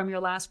post from your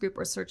last group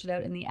or search it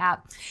out in the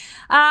app.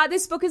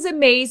 This book is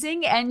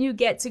amazing and you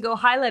get to go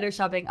highlighter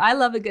shopping. I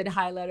love a good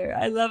highlighter.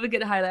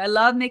 I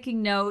love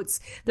making notes.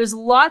 There's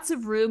lots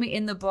of room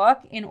in the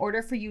book in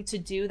order for you to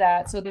do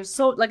that. So there's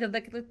so, look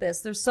at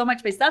this. There's so much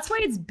space. That's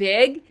why it's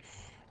big,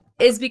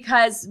 is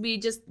because we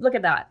just, look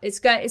at that. It's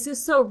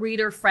just so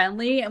reader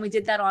friendly, and we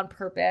did that on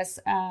purpose,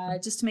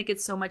 just to make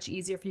it so much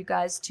easier for you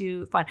guys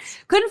to find.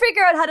 Couldn't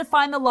figure out how to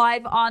find the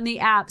live on the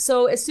app.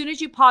 So as soon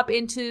as you pop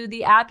into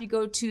the app, you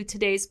go to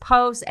today's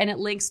post and it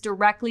links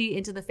directly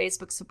into the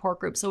Facebook support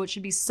group. So it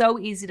should be so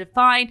easy to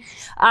find.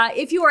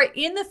 If you are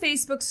in the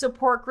Facebook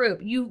support group,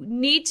 you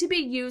need to be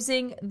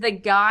using the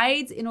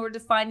guides in order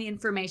to find the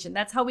information.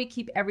 That's how we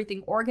keep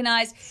everything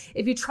organized.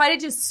 If you try to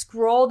just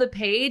scroll the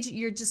page,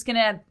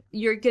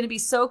 you're going to be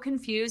so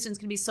confused and it's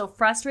going to be so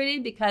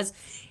frustrated because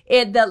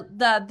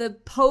the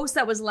post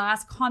that was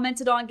last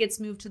commented on gets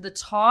moved to the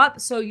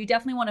top. So you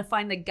definitely want to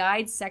find the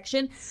guide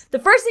section. The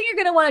first thing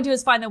you're going to want to do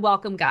is find the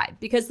welcome guide,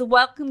 because the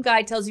welcome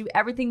guide tells you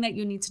everything that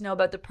you need to know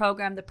about the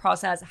program, the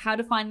process, how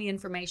to find the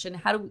information,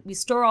 how do we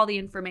store all the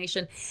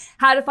information,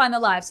 how to find the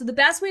lives. So the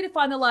best way to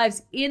find the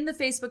lives in the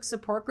Facebook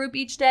support group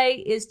each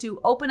day is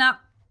to open up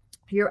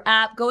your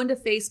app, go into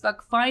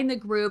Facebook, find the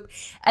group,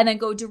 and then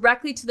go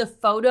directly to the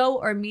photo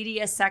or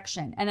media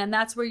section. And then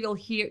that's where you'll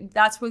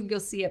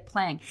see it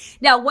playing.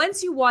 Now,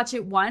 once you watch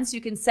it once,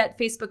 you can set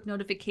Facebook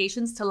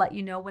notifications to let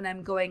you know when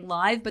I'm going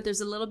live, but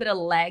there's a little bit of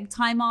lag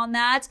time on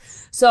that.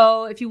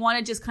 So if you want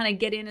to just kind of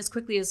get in as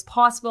quickly as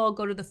possible,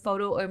 go to the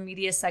photo or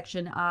media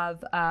section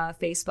of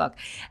Facebook.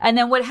 And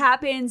then what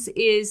happens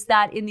is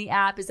that in the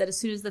app is that as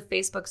soon as the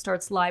Facebook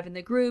starts live in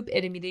the group,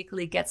 it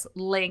immediately gets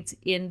linked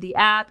in the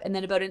app. And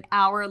then about an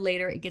hour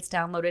later, it gets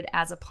downloaded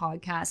as a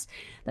podcast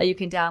that you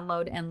can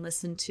download and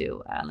listen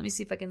to. Let me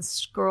see if I can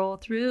scroll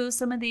through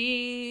some of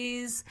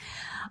these.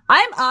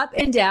 I'm up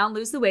and down,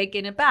 lose the weight,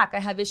 gain it back. I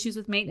have issues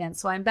with maintenance,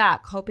 so I'm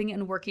back, hoping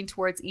and working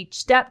towards each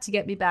step to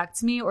get me back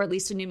to me, or at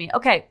least a new me.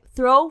 Okay,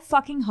 throw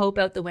fucking hope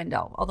out the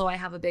window, although I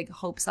have a big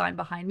hope sign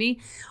behind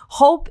me.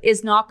 Hope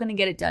is not going to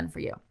get it done for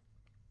you.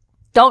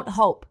 Don't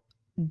hope.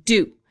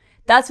 Do.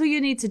 That's what you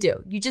need to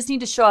do. You just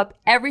need to show up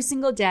every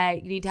single day.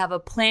 You need to have a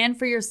plan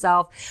for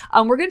yourself.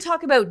 We're going to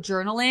talk about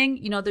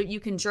journaling. You know, that you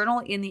can journal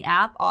in the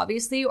app,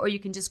 obviously, or you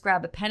can just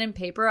grab a pen and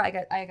paper. I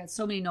got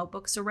so many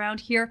notebooks around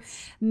here.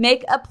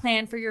 Make a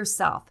plan for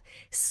yourself.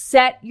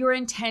 Set your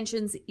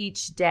intentions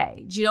each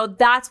day. You know,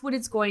 that's what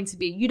it's going to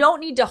be. You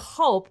don't need to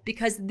hope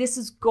because this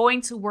is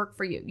going to work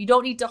for you. You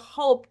don't need to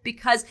hope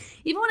because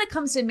even when it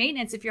comes to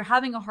maintenance, if you're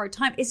having a hard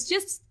time, it's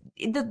just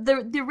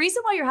the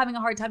reason why you're having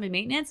a hard time in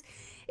maintenance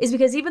is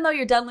because even though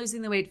you're done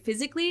losing the weight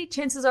physically,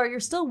 chances are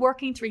you're still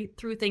working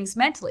through things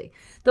mentally.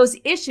 Those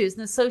issues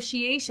and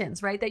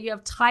associations, right, that you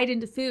have tied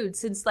into food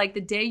since like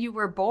the day you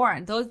were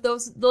born,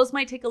 those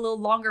might take a little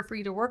longer for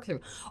you to work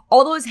through.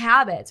 All those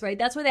habits, right?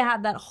 That's why they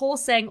have that whole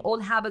saying,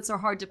 old habits are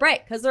hard to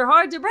break, because they're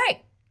hard to break.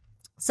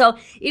 So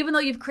even though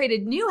you've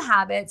created new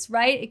habits,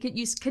 right,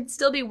 you could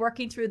still be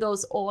working through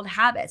those old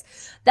habits.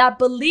 That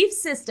belief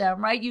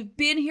system, right, you've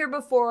been here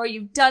before,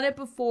 you've done it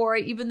before,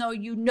 even though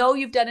you know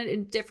you've done it in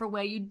a different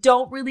way, you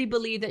don't really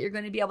believe that you're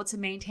going to be able to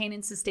maintain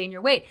and sustain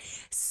your weight.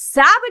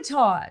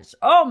 Sabotage.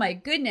 Oh my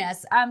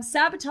goodness.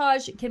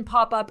 Sabotage can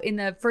pop up in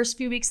the first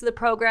few weeks of the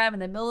program, in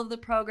the middle of the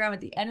program, at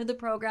the end of the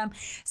program.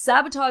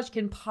 Sabotage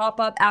can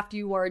pop up after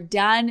you are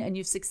done and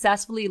you've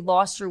successfully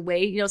lost your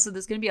weight. So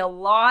there's going to be a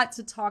lot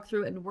to talk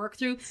through and work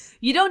through.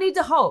 You don't need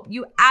to hope.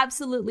 You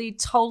absolutely,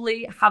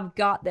 totally have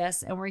got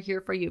this, and we're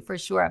here for you for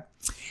sure.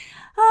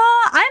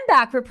 I'm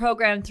back for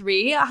program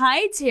 3.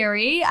 Hi,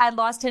 Terry. I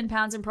lost 10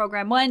 pounds in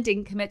program 1,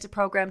 didn't commit to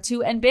program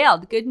 2, and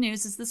bailed. Good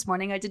news is this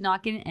morning I did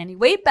not gain any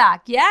weight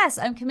back. Yes,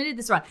 I'm committed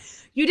this one.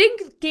 You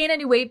didn't gain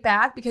any weight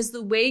back because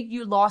the way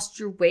you lost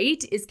your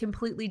weight is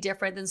completely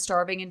different than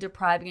starving and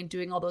depriving and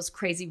doing all those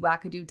crazy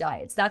wackadoo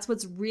diets. That's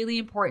what's really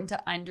important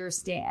to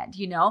understand,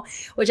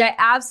 which I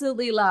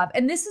absolutely love.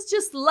 And this is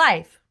just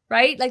life.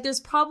 Right? Like there's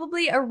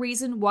probably a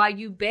reason why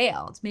you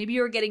bailed. Maybe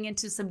you were getting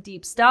into some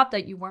deep stuff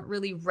that you weren't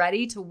really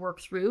ready to work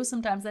through.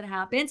 Sometimes that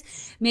happens.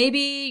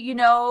 Maybe,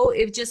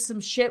 if just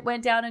some shit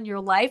went down in your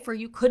life or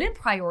you couldn't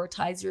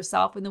prioritize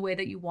yourself in the way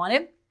that you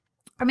wanted.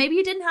 Or maybe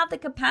you didn't have the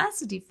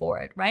capacity for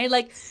it, right?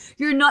 Like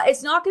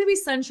it's not going to be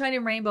sunshine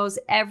and rainbows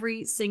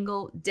every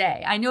single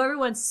day. I know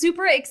everyone's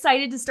super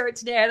excited to start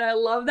today and I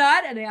love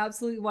that. And I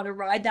absolutely want to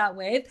ride that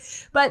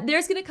wave, but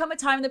there's going to come a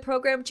time in the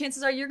program,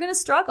 chances are you're going to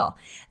struggle.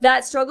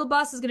 That struggle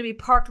bus is going to be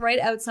parked right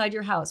outside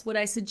your house. What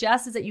I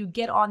suggest is that you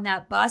get on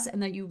that bus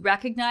and that you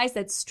recognize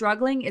that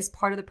struggling is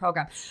part of the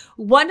program.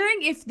 Wondering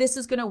if this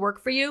is going to work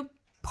for you,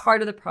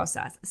 part of the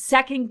process.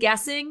 Second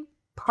guessing,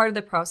 part of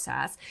the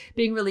process.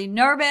 Being really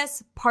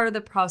nervous, part of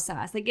the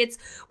process. Like it's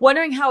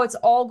wondering how it's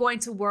all going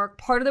to work,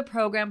 part of the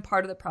program,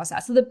 part of the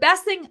process. So the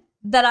best thing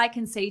that I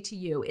can say to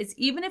you is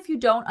even if you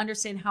don't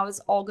understand how it's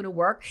all going to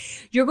work,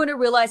 you're going to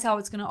realize how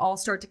it's going to all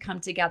start to come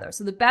together.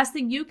 So the best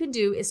thing you can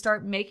do is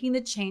start making the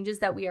changes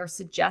that we are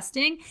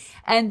suggesting.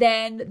 And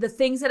then the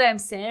things that I'm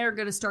saying are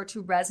going to start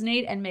to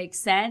resonate and make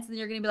sense. And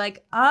you're going to be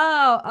like,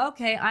 oh,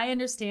 okay, I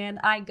understand.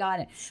 I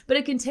got it. But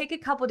it can take a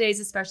couple days,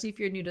 especially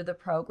if you're new to the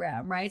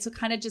program, right? So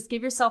kind of just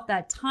give yourself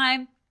that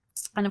time.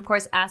 And of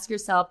course, ask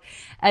yourself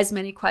as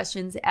many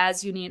questions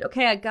as you need.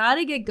 Okay, I got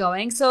to get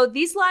going. So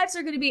these lives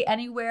are going to be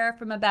anywhere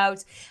from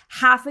about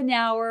half an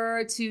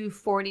hour to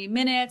 40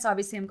 minutes.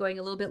 Obviously, I'm going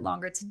a little bit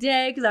longer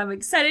today because I'm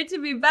excited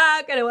to be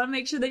back. And I want to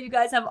make sure that you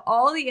guys have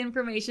all the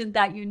information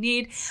that you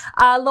need.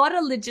 A lot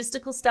of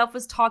logistical stuff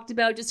was talked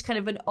about, just kind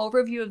of an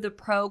overview of the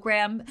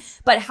program.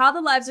 But how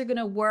the lives are going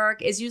to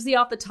work is usually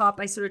off the top.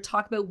 I sort of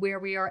talk about where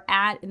we are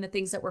at and the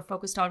things that we're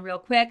focused on real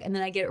quick. And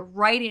then I get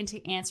right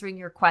into answering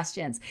your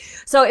questions.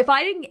 So if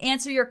I didn't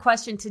answer your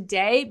question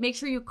today, make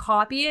sure you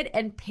copy it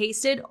and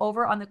paste it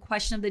over on the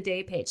question of the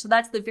day page. So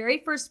that's the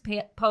very first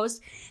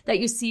post that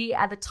you see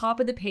at the top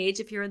of the page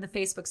if you're in the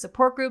Facebook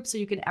support group. So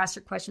you can ask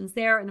your questions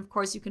there. And of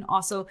course, you can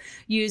also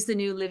use the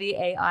new Livy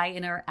AI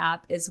in our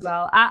app as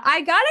well.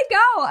 I gotta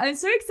go. I'm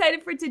so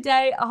excited for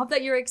today. I hope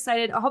that you're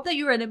excited. I hope that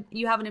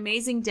you have an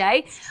amazing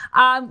day.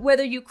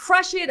 Whether you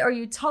crush it or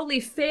you totally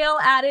fail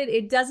at it,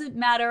 it doesn't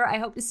matter. I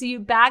hope to see you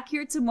back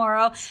here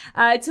tomorrow.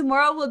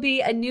 Tomorrow will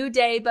be a new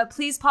day, but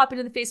please pop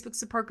into the Facebook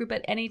support group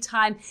at any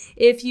time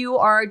if you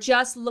are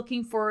just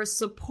looking for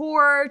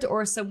support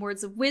or some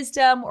words of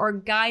wisdom or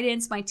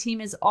guidance. My team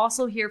is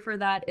also here for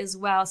that as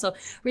well. So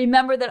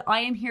remember that I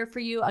am here for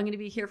you. I'm going to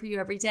be here for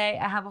you every day.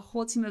 I have a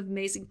whole team of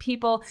amazing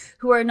people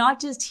who are not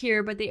just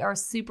here, but they are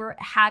super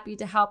happy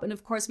to help. And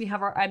of course, we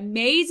have our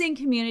amazing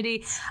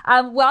community.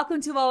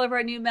 Welcome to all of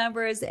our new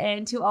members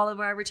and to all of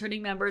our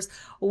returning members.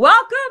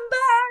 Welcome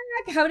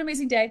back. Have an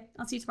amazing day.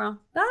 I'll see you tomorrow.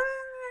 Bye.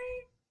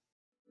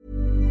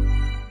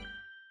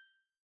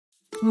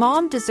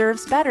 Mom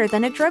deserves better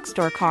than a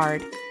drugstore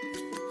card.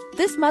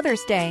 This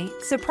Mother's Day,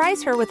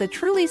 surprise her with a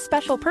truly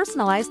special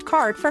personalized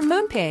card from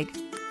Moonpig.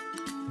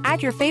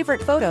 Add your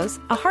favorite photos,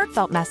 a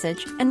heartfelt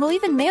message, and we'll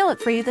even mail it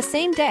for you the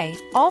same day,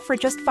 all for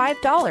just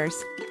 $5.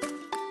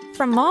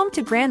 From mom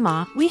to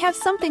grandma, we have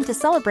something to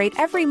celebrate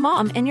every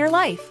mom in your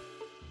life.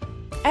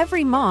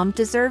 Every mom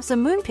deserves a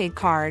Moonpig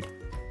card.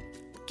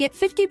 Get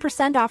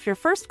 50% off your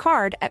first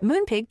card at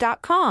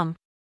moonpig.com.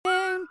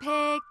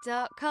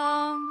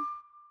 Moonpig.com